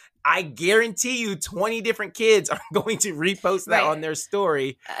in it, I guarantee you 20 different kids are going to repost that on their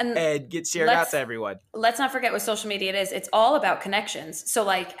story and get shared out to everyone. Let's not forget what social media it is. It's all about connections. So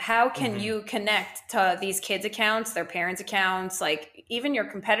like, how can you connect to these kids' accounts, their parents' accounts, like even your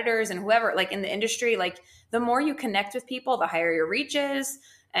competitors and whoever, like in the industry, like the more you connect with people, the higher your reach is.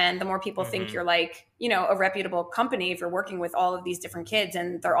 And the more people think you're like, a reputable company if you're working with all of these different kids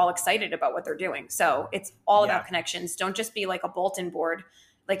and they're all excited about what they're doing. So it's all about connections. Don't just be like a bulletin board.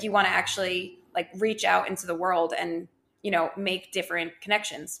 Like you want to actually like reach out into the world and, make different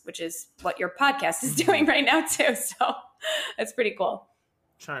connections, which is what your podcast is doing right now too. So that's pretty cool.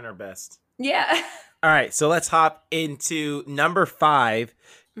 Trying our best. Yeah. All right. So let's hop into number 5.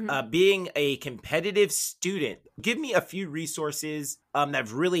 Being a competitive student. Give me a few resources that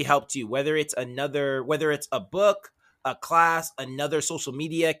have really helped you, whether it's a book, a class, another social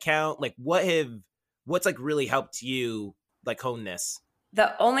media account. Like what's like really helped you like hone this?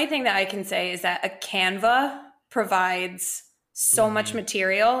 The only thing that I can say is that a Canva provides so much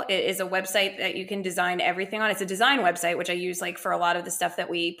material. It is a website that you can design everything on. It's a design website, which I use like for a lot of the stuff that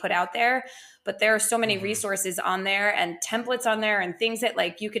we put out there. But there are so many resources on there and templates on there and things that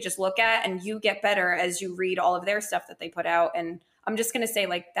like you could just look at and you get better as you read all of their stuff that they put out. And I'm just going to say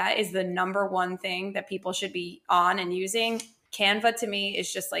like that is the number one thing that people should be on and using. Canva to me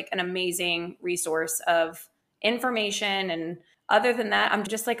is just like an amazing resource of information. And other than that, I'm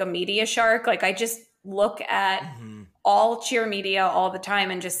just like a media shark. Like I just look at all cheer media all the time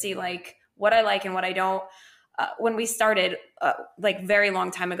and just see like what I like and what I don't. when we started, like very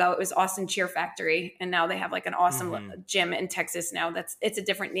long time ago, it was Austin Cheer Factory, and now they have like an awesome gym in Texas now. It's a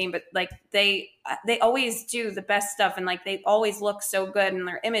different name, but like they always do the best stuff, and like they always look so good, and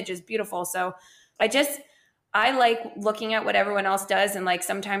their image is beautiful. So I like looking at what everyone else does, and like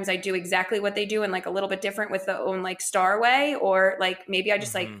sometimes I do exactly what they do and like a little bit different with the own like star way, or like maybe I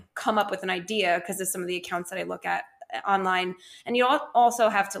just like come up with an idea because of some of the accounts that I look at online. And you also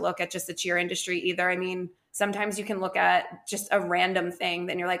have to look at just the cheer industry either. I mean, sometimes you can look at just a random thing,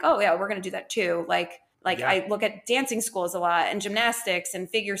 then you're like, oh yeah, we're going to do that too. Like I look at dancing schools a lot, and gymnastics and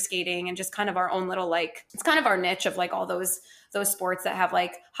figure skating, and just kind of our own little, like, it's kind of our niche of like all those sports that have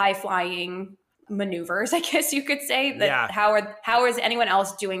like high flying maneuvers, I guess you could say. That how is anyone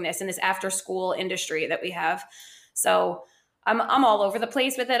else doing this in this after school industry that we have? So I'm all over the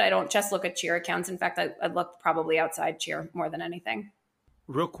place with it. I don't just look at cheer accounts. In fact, I look probably outside cheer more than anything.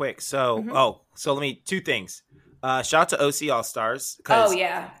 Real quick. So, so let me, two things. Shout out to OC All-Stars. Oh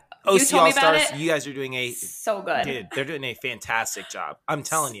yeah. OC All-Stars, you guys are doing so good. Dude, they're doing a fantastic job. I'm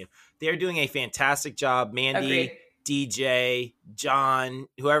telling you, they're doing a fantastic job. Mandy, Agreed. DJ, John,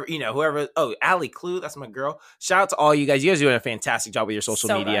 whoever. Oh, Allie Clue, that's my girl. Shout out to all you guys. You guys are doing a fantastic job with your social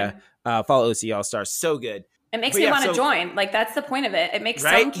media. Follow OC All-Stars. So good. It makes me want to join. Like, that's the point of it. It makes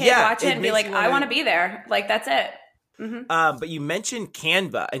some kid watch it and be like, I want to be there. Like, that's it. But you mentioned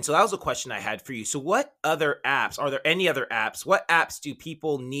Canva, and so that was a question I had for you. So what other apps, are there any other apps? What apps do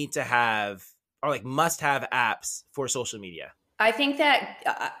people need to have, or like must-have apps for social media? I think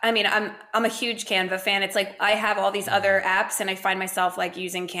that, I mean, I'm a huge Canva fan. It's like I have all these other apps, and I find myself like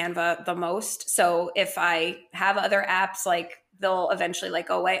using Canva the most. So if I have other apps, like they'll eventually like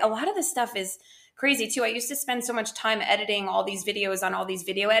go away. A lot of this stuff is crazy too. I used to spend so much time editing all these videos on all these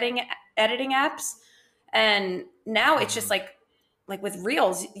video editing apps. And now it's just like with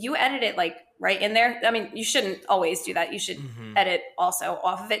Reels, you edit it like right in there. I mean, you shouldn't always do that. You should edit also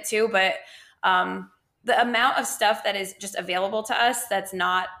off of it too. But the amount of stuff that is just available to us that's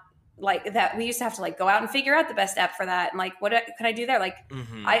not like that, we used to have to like go out and figure out the best app for that. And like, what can I do there? Like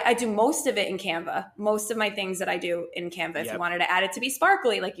I do most of it in Canva. Most of my things that I do in Canva. If you wanted to add it to be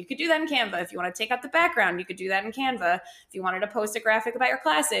sparkly, like you could do that in Canva. If you want to take out the background, you could do that in Canva. If you wanted to post a graphic about your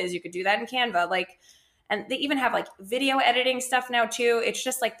classes, you could do that in Canva. Like, and they even have like video editing stuff now too. It's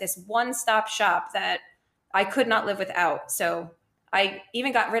just like this one-stop shop that I could not live without. So I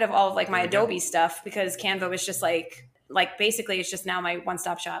even got rid of all of like my Adobe stuff because Canva was just like basically it's just now my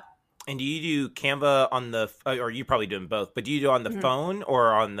one-stop shop. And do you do Canva on the, or you probably doing both, but do you do on the phone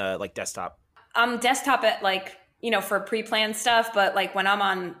or on the like desktop? Desktop at like, for pre-planned stuff, but like when I'm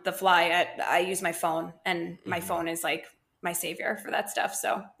on the fly, I use my phone, and my phone is like my savior for that stuff.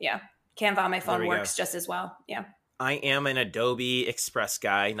 So yeah, Canva on my phone works just as well. Yeah. I am an Adobe Express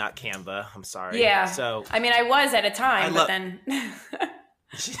guy, not Canva. I'm sorry. Yeah. So I mean, I was at a time, but then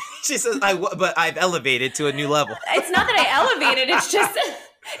she says but I've elevated to a new level. It's not that I elevated. It's just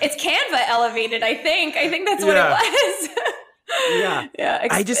it's Canva elevated. I think that's what it was. Yeah.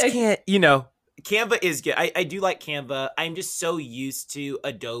 I just can't. Canva is good. I do like Canva. I'm just so used to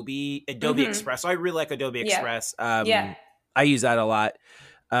Adobe Express. So I really like Adobe Express. I use that a lot.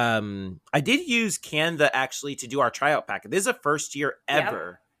 I did use Canva actually to do our tryout packet. This is the first year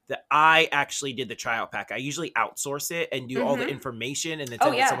ever that I actually did the tryout pack. I usually outsource it and do all the information and then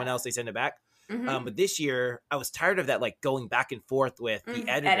send it to someone else. They send it back. But this year I was tired of that, like going back and forth with the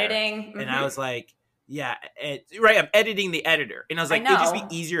editor. Editing. And I was like, I'm editing the editor. And I was like, it'd just be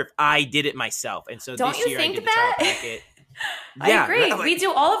easier if I did it myself. And so this year I did the trial packet. I agree. We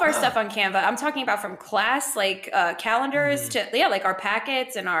do all of our stuff on Canva. I'm talking about from class, like calendars to like our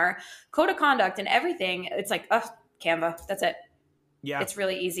packets and our code of conduct and everything. It's like, Canva. That's it. Yeah. It's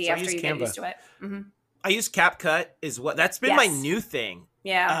really easy after you get used to it. I use CapCut is what that's been my new thing.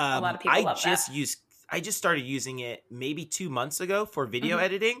 Yeah. A lot of people love that. I just started using it maybe 2 months ago for video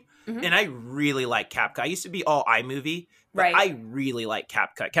editing, and I really like CapCut. I used to be all iMovie, but I really like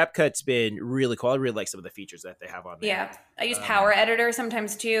CapCut. CapCut's been really cool. I really like some of the features that they have on there. Yeah, I use Power Editor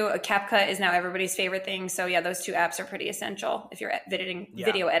sometimes too. CapCut is now everybody's favorite thing. So yeah, those two apps are pretty essential if you're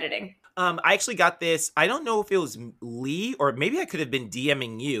video editing. I actually got this. I don't know if it was Lee or maybe I could have been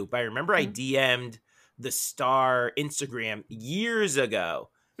DMing you, but I remember I DM'd the Star Instagram years ago.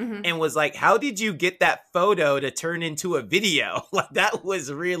 And was like, how did you get that photo to turn into a video? Like, that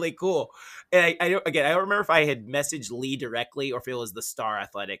was really cool. And I don't remember if I had messaged Lee directly or if it was the Star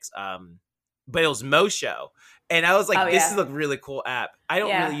Athletics, but it was Mosho. And I was like, this is a really cool app. I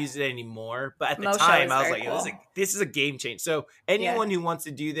don't really use it anymore. But at the time, I was like, cool. This is a game change. So anyone who wants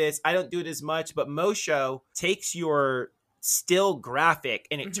to do this, I don't do it as much, but Mosho takes your still graphic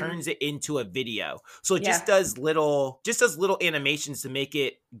and it turns it into a video. So it just does little animations to make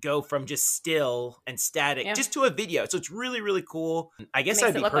it go from just still and static just to a video. So it's really, really cool. I guess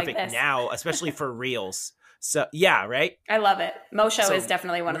that'd be perfect now, especially for reels. So yeah, right? I love it. Mosho is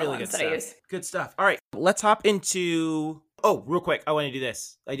definitely one of the ones that I use. Good stuff. All right, let's hop into, real quick. I want to do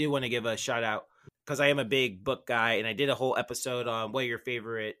this. I do want to give a shout out because I am a big book guy and I did a whole episode on what your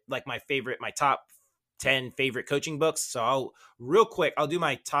favorite, like my top 10 favorite coaching books. So I'll do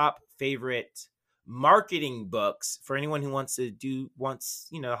my top favorite marketing books for anyone who wants to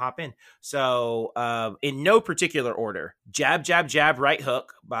hop in. So in no particular order: Jab, Jab, Jab, Right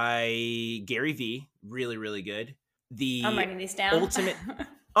Hook by Gary Vee. Really, really good. I'm writing these down. Ultimate.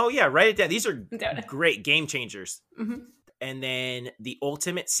 Oh yeah, write it down. These are great game changers. And then The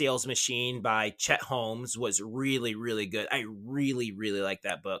Ultimate Sales Machine by Chet Holmes was really, really good. I really, really like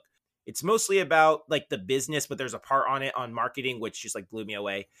that book. It's mostly about like the business, but there's a part on it on marketing, which just like blew me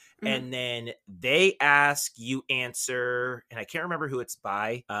away. And then They Ask You Answer, and I can't remember who it's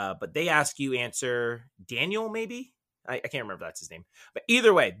by, but They Ask You Answer, Daniel, maybe? I can't remember if that's his name. But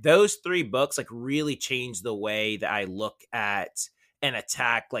either way, those 3 books like really changed the way that I look at and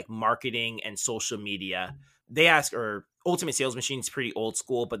attack like marketing and social media. Ultimate Sales Machine is pretty old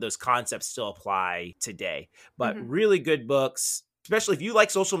school, but those concepts still apply today. But really good books. Especially if you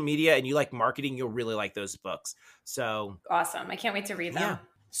like social media and you like marketing, you'll really like those books. So awesome. I can't wait to read them. Yeah.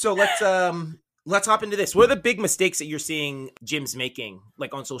 So let's hop into this. What are the big mistakes that you're seeing gyms making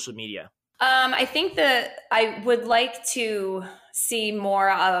like on social media? I think that I would like to see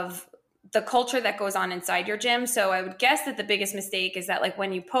more of the culture that goes on inside your gym. So I would guess that the biggest mistake is that like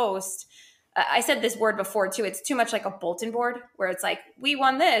when you post, I said this word before too, it's too much like a bulletin board where it's like, we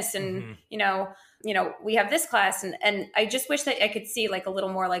won this and, we have this class. And I just wish that I could see like a little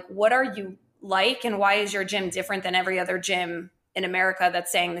more like, what are you like and why is your gym different than every other gym in America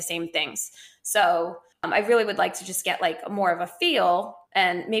that's saying the same things? So I really would like to just get like more of a feel,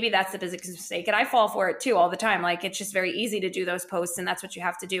 and maybe that's the biggest mistake. And I fall for it too all the time. Like it's just very easy to do those posts and that's what you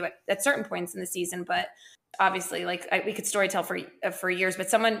have to do at certain points in the season. But obviously like we could storytell for years, but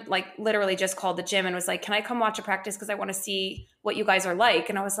someone like literally just called the gym and was like, can I come watch a practice? Cause I want to see what you guys are like.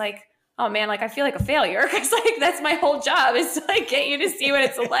 And I was like, oh man, like I feel like a failure. Cause like, that's my whole job is to like get you to see what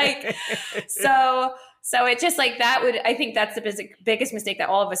it's like. So it just like I think that's the biggest mistake that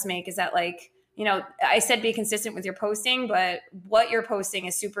all of us make is that like, I said be consistent with your posting, but what you're posting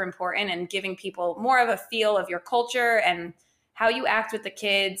is super important and giving people more of a feel of your culture and how you act with the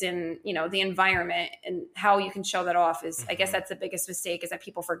kids and, the environment and how you can show that off is, I guess that's the biggest mistake is that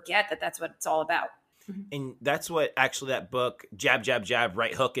people forget that that's what it's all about. And that's what actually that book, Jab, Jab, Jab,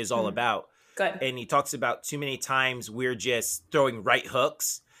 Right Hook is all about. Good. And he talks about too many times we're just throwing right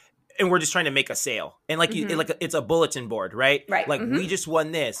hooks and we're just trying to make a sale. And like it's a bulletin board, right? Right. Like we just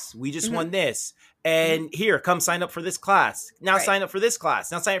won this. We just won this. And here, come sign up for this class. Now sign up for this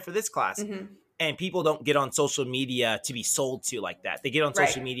class. Now sign up for this class. And people don't get on social media to be sold to like that. They get on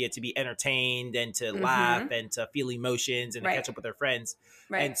social media to be entertained and to laugh and to feel emotions and to catch up with their friends.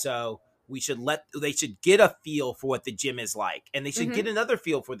 Right. And so they should get a feel for what the gym is like. And they should get another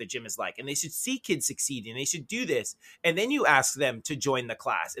feel for what the gym is like. And they should see kids succeeding. They should do this. And then you ask them to join the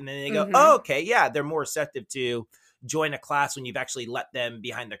class. And then they go, oh, okay, yeah, they're more receptive to join a class when you've actually let them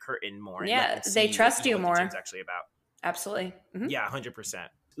behind the curtain more. Yeah, they trust you more. What the gym's actually about. Absolutely. Yeah, 100%.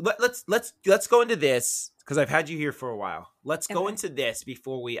 Let's go into this because I've had you here for a while. Let's go into this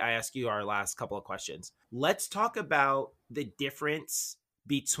before I ask you our last couple of questions. Let's talk about the difference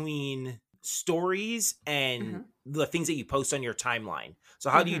between stories and the things that you post on your timeline.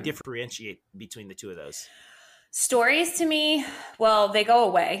 So how do you differentiate between the two of those? Stories to me, well, they go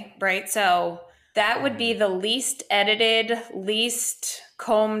away, right? So that would be the least edited, least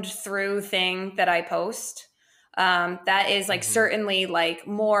combed through thing that I post. That is like certainly like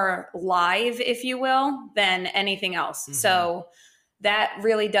more live, if you will, than anything else. So that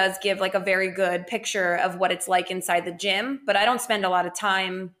really does give like a very good picture of what it's like inside the gym, but I don't spend a lot of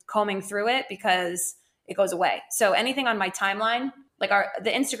time combing through it because it goes away. So anything on my timeline, like the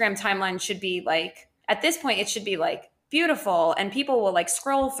Instagram timeline should be like, at this point, it should be like beautiful and people will like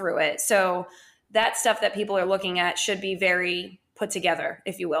scroll through it. So that stuff that people are looking at should be very put together,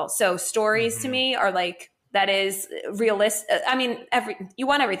 if you will. So stories to me are like, that is realistic. I mean, you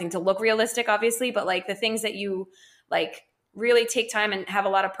want everything to look realistic, obviously, but like the things that you like really take time and have a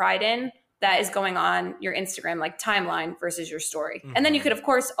lot of pride in, that is going on your Instagram, like timeline versus your story. And then you could, of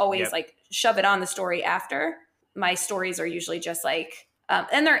course, always like shove it on the story after. My stories are usually just like,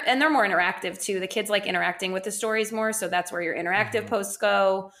 and they're more interactive too. The kids like interacting with the stories more. So that's where your interactive posts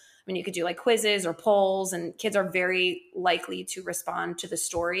go. mean, you could do like quizzes or polls, and kids are very likely to respond to the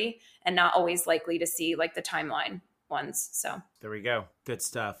story and not always likely to see like the timeline ones. So there we go. Good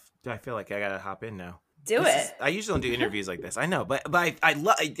stuff. I feel like I gotta hop in now. I usually don't do interviews like this. I know, but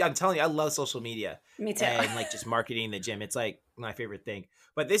I'm telling you, I love social media. Me too. And like just marketing the gym. It's like my favorite thing.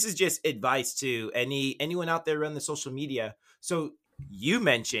 But this is just advice to anyone out there running the social media. So you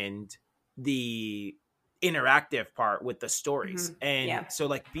mentioned the interactive part with the stories. And so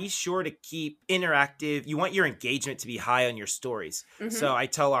like be sure to keep interactive. You want your engagement to be high on your stories. So I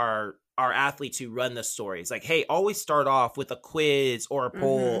tell our athletes who run the stories, like, hey, always start off with a quiz or a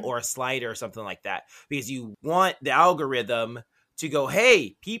poll or a slider or something like that, because you want the algorithm to go,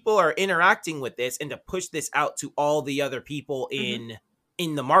 hey, people are interacting with this, and to push this out to all the other people in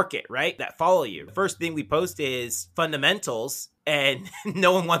the market, right, that follow you. The first thing we post is fundamentals, and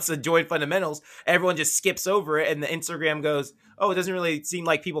no one wants to join fundamentals. Everyone just skips over it, and the Instagram goes, oh, it doesn't really seem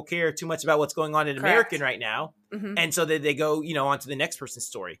like people care too much about what's going on in American right now. And so they go, on to the next person's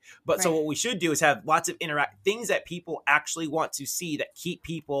story. But so what we should do is have lots of things that people actually want to see, that keep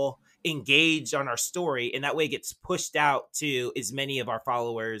people engaged on our story, and that way it gets pushed out to as many of our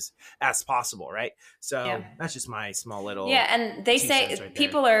followers as possible, right? So that's just my small little and they say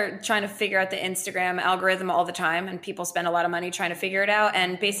people are trying to figure out the Instagram algorithm all the time, and people spend a lot of money trying to figure it out.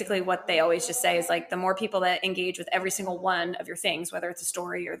 And basically what they always just say is like, the more people that engage with every single one of your things, whether it's a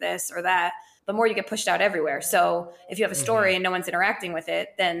story or this or that, the more you get pushed out everywhere. So if you have a story and no one's interacting with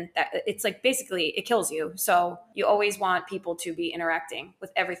it, then it's like basically it kills you. So you always want people to be interacting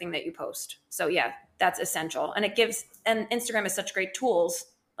with everything that you post. So yeah, that's essential. And and Instagram has such great tools,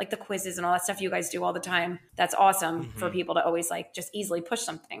 like the quizzes and all that stuff you guys do all the time. That's awesome for people to always like just easily push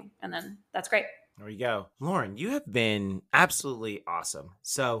something. And then that's great. There we go. Lauren, you have been absolutely awesome.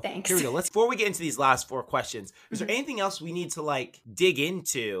 So thanks. Here we go. Before we get into these last 4 questions, is there anything else we need to like dig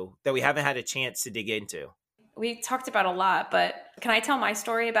into that we haven't had a chance to dig into? We talked about a lot, but can I tell my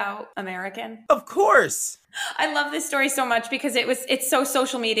story about American? Of course. I love this story so much because it's so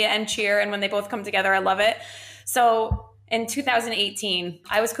social media and cheer. And when they both come together, I love it. So in 2018,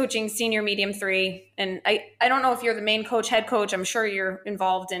 I was coaching senior medium 3. And I don't know if you're the main coach, head coach. I'm sure you're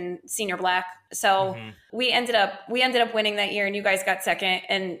involved in senior black. So we ended up winning that year, and you guys got second.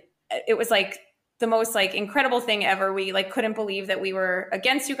 And it was like the most like incredible thing ever. We like couldn't believe that we were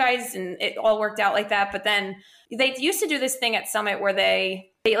against you guys, and it all worked out like that. But then they used to do this thing at Summit where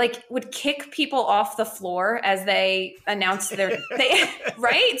they like would kick people off the floor as they announced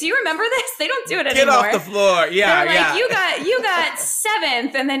right? Do you remember this? They don't do it anymore. Get off the floor. Yeah. They're like, you got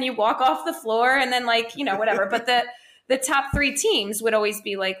 7th, and then you walk off the floor, and then like, whatever. But the top 3 teams would always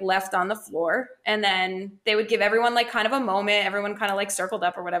be like left on the floor, and then they would give everyone like kind of a moment. Everyone kind of like circled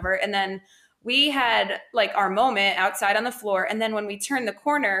up or whatever. And then we had like our moment outside on the floor. And then when we turned the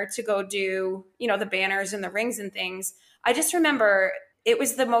corner to go do, the banners and the rings and things, I just remember it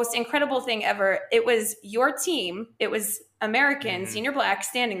was the most incredible thing ever. It was your team. It was American, senior black,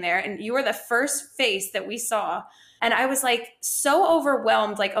 standing there, and you were the first face that we saw. And I was like so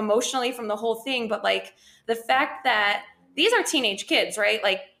overwhelmed, like emotionally from the whole thing. But like the fact that these are teenage kids, right?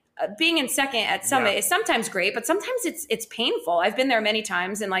 Like being in second at Summit is sometimes great, but sometimes it's painful. I've been there many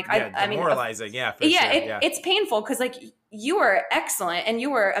times, and like I mean, demoralizing. It's painful because like you were excellent and you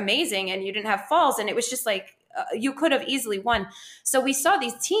were amazing, and you didn't have falls, and it was just like you could have easily won. So we saw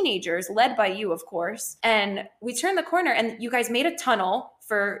these teenagers led by you, of course, and we turned the corner, and you guys made a tunnel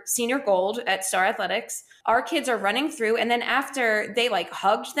for senior gold at Star Athletics. Our kids are running through, and then after they like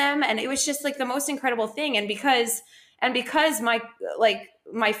hugged them, and it was just like the most incredible thing. And because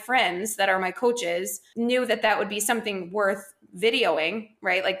my friends that are my coaches knew that would be something worth videoing,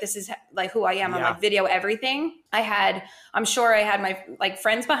 right? Like this is like who I am. I'm like video everything. I'm sure I had my like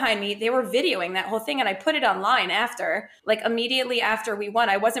friends behind me. They were videoing that whole thing, and I put it online after, like immediately after we won.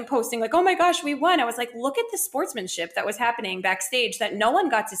 I wasn't posting like, oh my gosh, we won. I was like, look at the sportsmanship that was happening backstage that no one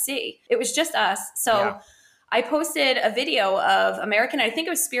got to see. It was just us. So I posted a video of American. I think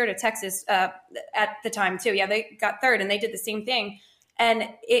it was Spirit of Texas at the time too. Yeah, they got 3rd, and they did the same thing. And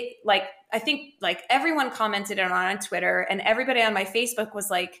it like, I think like everyone commented on Twitter, and everybody on my Facebook was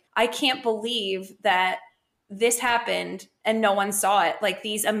like, I can't believe that this happened and no one saw it. Like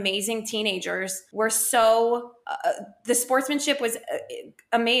these amazing teenagers were so, the sportsmanship was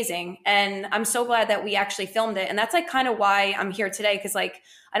amazing. And I'm so glad that we actually filmed it. And that's like kind of why I'm here today. Cause like,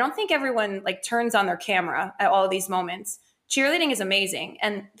 I don't think everyone like turns on their camera at all of these moments. Cheerleading is amazing.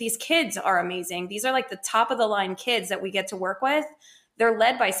 And these kids are amazing. These are like the top of the line kids that we get to work with. They're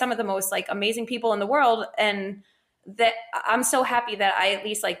led by some of the most like amazing people in the world. And that I'm so happy that I at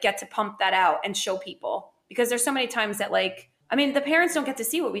least like get to pump that out and show people, because there's so many times that like, I mean, the parents don't get to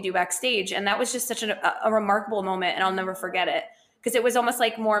see what we do backstage. And that was just such a remarkable moment. And I'll never forget it, because it was almost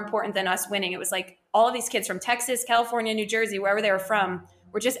like more important than us winning. It was like all of these kids from Texas, California, New Jersey, wherever they were from,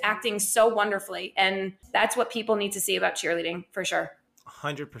 were just acting so wonderfully. And that's what people need to see about cheerleading for sure.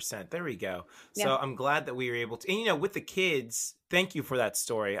 100%. There we go. Yeah. So I'm glad that we were able to, and you know, with the kids, thank you for that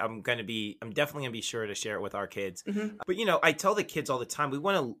story. I'm definitely going to be sure to share it with our kids. Mm-hmm. But, you know, I tell the kids all the time, we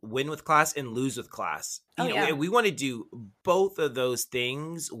want to win with class and lose with class. You know, we want to do both of those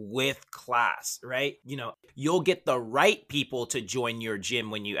things with class, right? You know, you'll get the right people to join your gym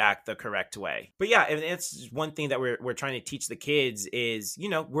when you act the correct way. But yeah, and it's one thing that we're trying to teach the kids is, you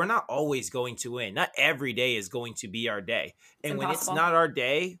know, we're not always going to win. Not every day is going to be our day. And when it's not our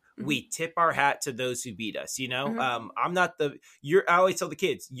day, we tip our hat to those who beat us, you know? I always tell the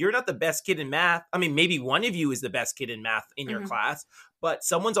kids, you're not the best kid in math. I mean, maybe one of you is the best kid in math in your class, but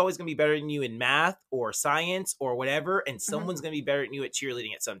someone's always going to be better than you in math or science or whatever. And someone's going to be better than you at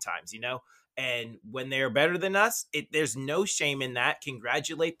cheerleading at sometimes, you know? And when they're better than us, there's no shame in that.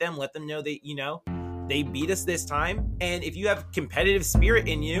 Congratulate them. Let them know that, you know, they beat us this time. And if you have competitive spirit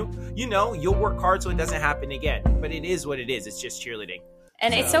in you, you know, you'll work hard so it doesn't happen again. But it is what it is. It's just cheerleading.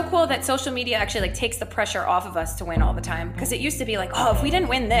 And it's so cool that social media actually like takes the pressure off of us to win all the time. Because it used to be like, oh, if we didn't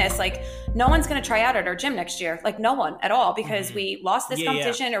win this, like no one's going to try out at our gym next year. Like no one at all, because we lost this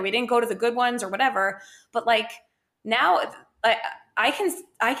competition or we didn't go to the good ones or whatever. But like now I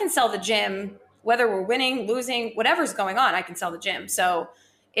can sell the gym, whether we're winning, losing, whatever's going on, I can sell the gym. So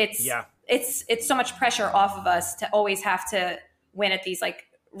it's so much pressure off of us to always have to win at these like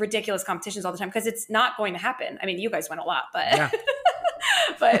ridiculous competitions all the time, because it's not going to happen. I mean, you guys win a lot, but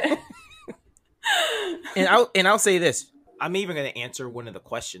but and I'll say this. I'm even going to answer one of the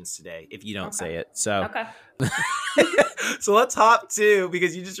questions today if you don't say it. So so let's hop to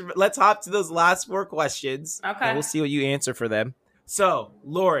those last 4 questions. Okay. And we'll see what you answer for them. So,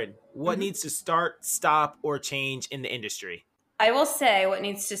 Lauren, what needs to start, stop, or change in the industry? I will say what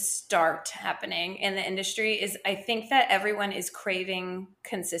needs to start happening in the industry is I think that everyone is craving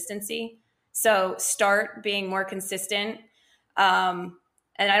consistency. So start being more consistent.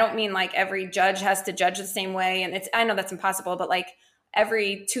 And I don't mean like every judge has to judge the same way. And I know that's impossible, but like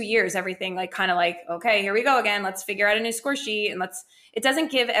every 2 years, everything like kind of like, okay, here we go again. Let's figure out a new score sheet. And it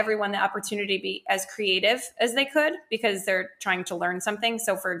doesn't give everyone the opportunity to be as creative as they could, because they're trying to learn something.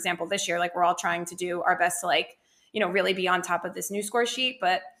 So for example, this year, like we're all trying to do our best to like, you know, really be on top of this new score sheet.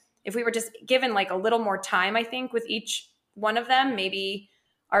 But if we were just given like a little more time, I think with each one of them, maybe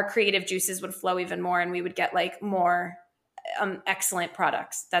our creative juices would flow even more and we would get like more excellent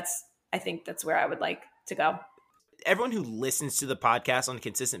products. I think that's where I would like to go. Everyone who listens to the podcast on a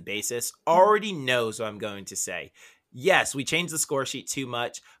consistent basis already knows what I'm going to say. Yes, we changed the score sheet too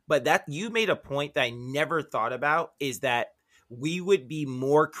much, but that you made a point that I never thought about, is that we would be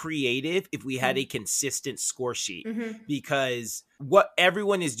more creative if we had a consistent score sheet, because what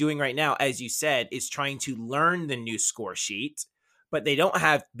everyone is doing right now, as you said, is trying to learn the new score sheet, but they don't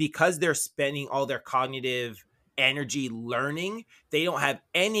have, because they're spending all their cognitive energy learning, they don't have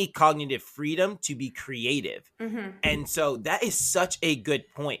any cognitive freedom to be creative. And so that is such a good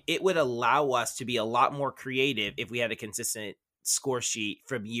point. It would allow us to be a lot more creative if we had a consistent score sheet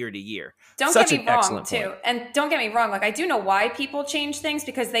from year to year. Don't get me wrong too. And don't get me wrong, like I do know why people change things,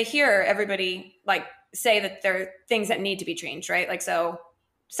 because they hear everybody like say that there are things that need to be changed, right? Like, so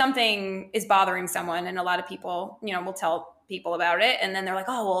something is bothering someone and a lot of people, you know, will tell people about it. And then they're like,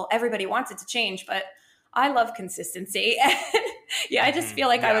 oh, well, everybody wants it to change, but I love consistency. Yeah, I just feel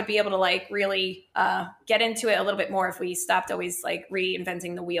like I would be able to like really get into it a little bit more if we stopped always like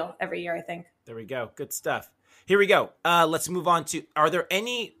reinventing the wheel every year, I think. There we go. Good stuff. Here we go. Let's move on to, are there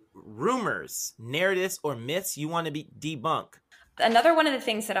any rumors, narratives, or myths you want to debunk? Another one of the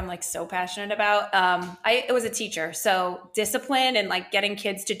things that I'm like so passionate about, I was a teacher. So discipline and like getting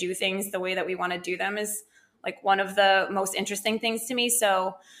kids to do things the way that we want to do them is like one of the most interesting things to me.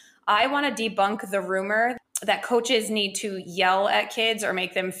 So I want to debunk the rumor that coaches need to yell at kids or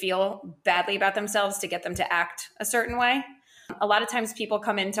make them feel badly about themselves to get them to act a certain way. A lot of times people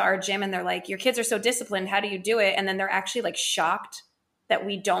come into our gym and they're like, your kids are so disciplined. How do you do it? And then they're actually like shocked that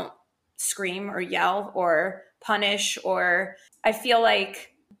we don't scream or yell or punish. Or I feel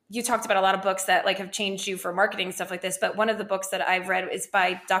like you talked about a lot of books that like have changed you for marketing, stuff like this. But one of the books that I've read is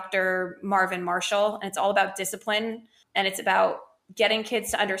by Dr. Marvin Marshall, and it's all about discipline. And it's about getting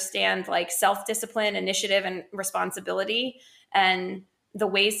kids to understand like self-discipline, initiative, and responsibility. And the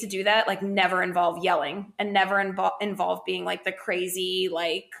ways to do that like never involve yelling and never involve being like the crazy,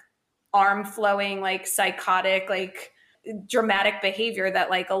 like arm flowing, like psychotic, like dramatic behavior that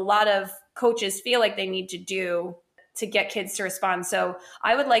like a lot of coaches feel like they need to do. to get kids to respond. So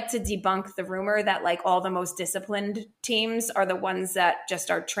I would like to debunk the rumor that like all the most disciplined teams are the ones that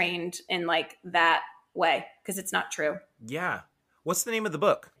just are trained in like that way, because it's not true. Yeah. What's the name of the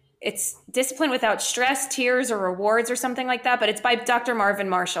book? It's Discipline Without Stress, Tears, or Rewards or something like that, but it's by Dr. Marvin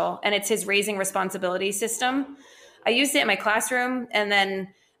Marshall, and it's his raising responsibility system. I used it in my classroom, and then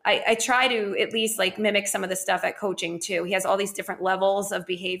I try to at least like mimic some of the stuff at coaching too. He has all these different levels of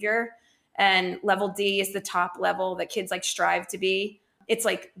behavior, and level D is the top level that kids like strive to be. It's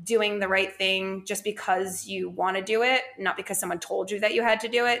like doing the right thing just because you want to do it, not because someone told you that you had to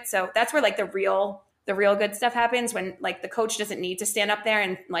do it. So that's where like the real good stuff happens, when like the coach doesn't need to stand up there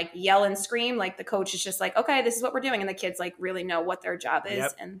and like yell and scream. Like the coach is just like, okay, this is what we're doing. And the kids like really know what their job is.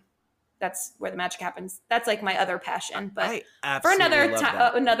 Yep. And that's where the magic happens. That's like my other passion, but for another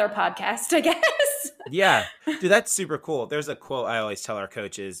time, another podcast, I guess. Yeah, dude, that's super cool. There's a quote I always tell our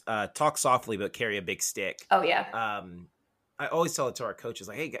coaches: "Talk softly, but carry a big stick." Oh yeah. I always tell it to our coaches,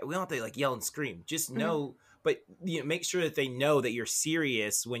 like, "Hey, we don't have to like yell and scream. Just know, but make sure that they know that you're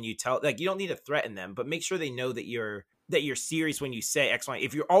serious when you tell. Like, you don't need to threaten them, but make sure they know that you're serious when you say X, Y.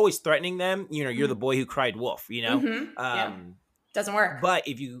 If you're always threatening them, you're the boy who cried wolf. Doesn't work. But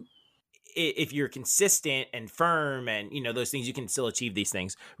if you're consistent and firm and those things, you can still achieve these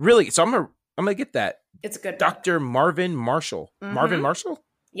things. Really. So I'm gonna get that. It's a good Dr. Marvin Marshall. Marvin Marshall?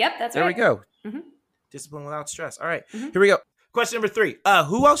 Yep, that's there right. There we go. Discipline without stress. All right. Here we go. Question number 3.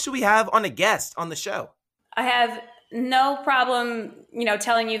 Who else should we have on a guest on the show? I have no problem,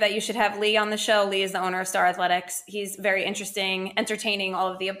 telling you that you should have Lee on the show. Lee is the owner of Star Athletics. He's very interesting, entertaining, all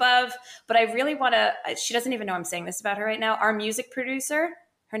of the above. But I really want to, she doesn't even know I'm saying this about her right now. Our music producer,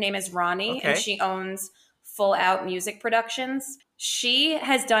 her name is Ronnie, and she owns Full Out Music Productions. She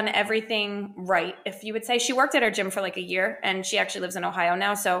has done everything right, if you would say. She worked at her gym for like a year, and she actually lives in Ohio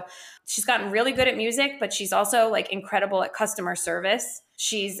now. So she's gotten really good at music, but she's also like incredible at customer service.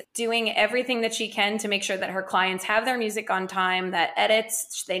 She's doing everything that she can to make sure that her clients have their music on time, that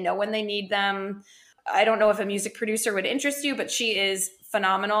edits, they know when they need them. I don't know if a music producer would interest you, but she is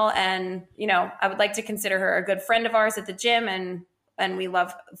phenomenal. And, I would like to consider her a good friend of ours at the gym, and we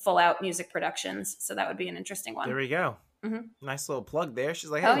love Full Out Music Productions. So that would be an interesting one. There we go. Nice little plug there.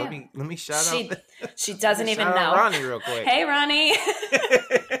 She's like, hey, let me shout out. She doesn't even know. Shout out Ronnie real quick. Hey, Ronnie.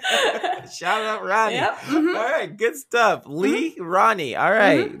 Shout out Ronnie. Yep. All right, good stuff. Lee, Ronnie. All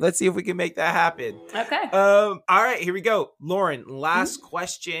right, let's see if we can make that happen. Okay. All right, here we go. Lauren, last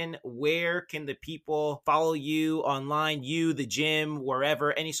question. Where can the people follow you online, you, the gym,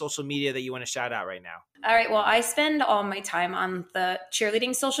 wherever, any social media that you want to shout out right now? All right. Well, I spend all my time on the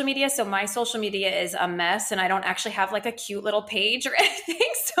cheerleading social media. So my social media is a mess, and I don't actually have like a cute little page or anything.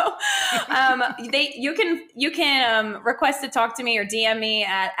 So you can request to talk to me or DM me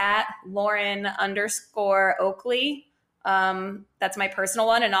at Lauren_Okaly. That's my personal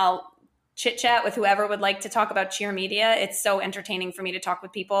one. And I'll chit chat with whoever would like to talk about cheer media. It's so entertaining for me to talk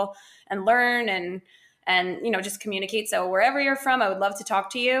with people and learn and just communicate. So wherever you're from, I would love to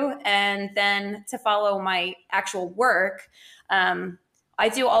talk to you. And then to follow my actual work, I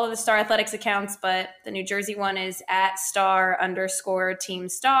do all of the Star Athletics accounts, but the New Jersey one is at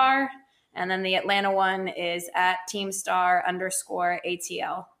 @star_team star. And then the Atlanta one is at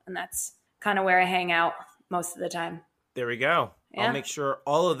teamstar_ATL. And that's kind of where I hang out most of the time. There we go. Yeah. I'll make sure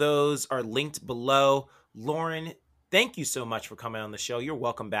all of those are linked below. Lauren, thank you so much for coming on the show. You're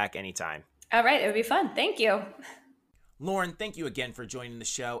welcome back anytime. All right. It would be fun. Thank you. Lauren, thank you again for joining the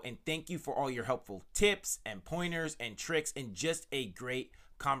show, and thank you for all your helpful tips and pointers and tricks and just a great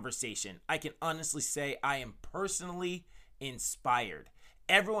conversation. I can honestly say I am personally inspired.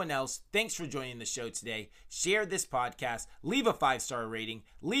 Everyone else, thanks for joining the show today. Share this podcast, leave a 5-star rating,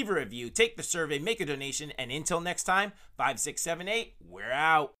 leave a review, take the survey, make a donation, and until next time, 5, 6, 7, 8, we're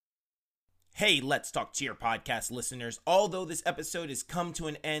out. Hey, Let's Talk Cheer podcast listeners. Although this episode has come to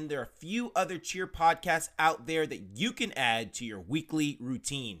an end, there are a few other cheer podcasts out there that you can add to your weekly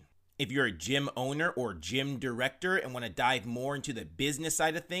routine. If you're a gym owner or gym director and want to dive more into the business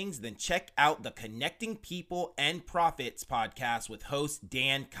side of things, then check out the Connecting People and Profits podcast with host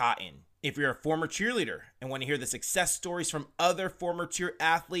Dan Cotton. If you're a former cheerleader and want to hear the success stories from other former cheer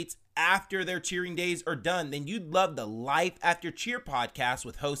athletes after their cheering days are done, then you'd love the Life After Cheer podcast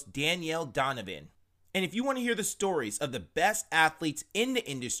with host Danielle Donovan. And if you want to hear the stories of the best athletes in the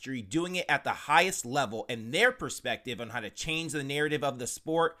industry doing it at the highest level and their perspective on how to change the narrative of the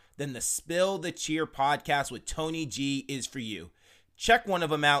sport, then the Spill the Cheer podcast with Tony G is for you. Check one of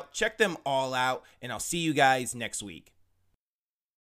them out, check them all out, and I'll see you guys next week.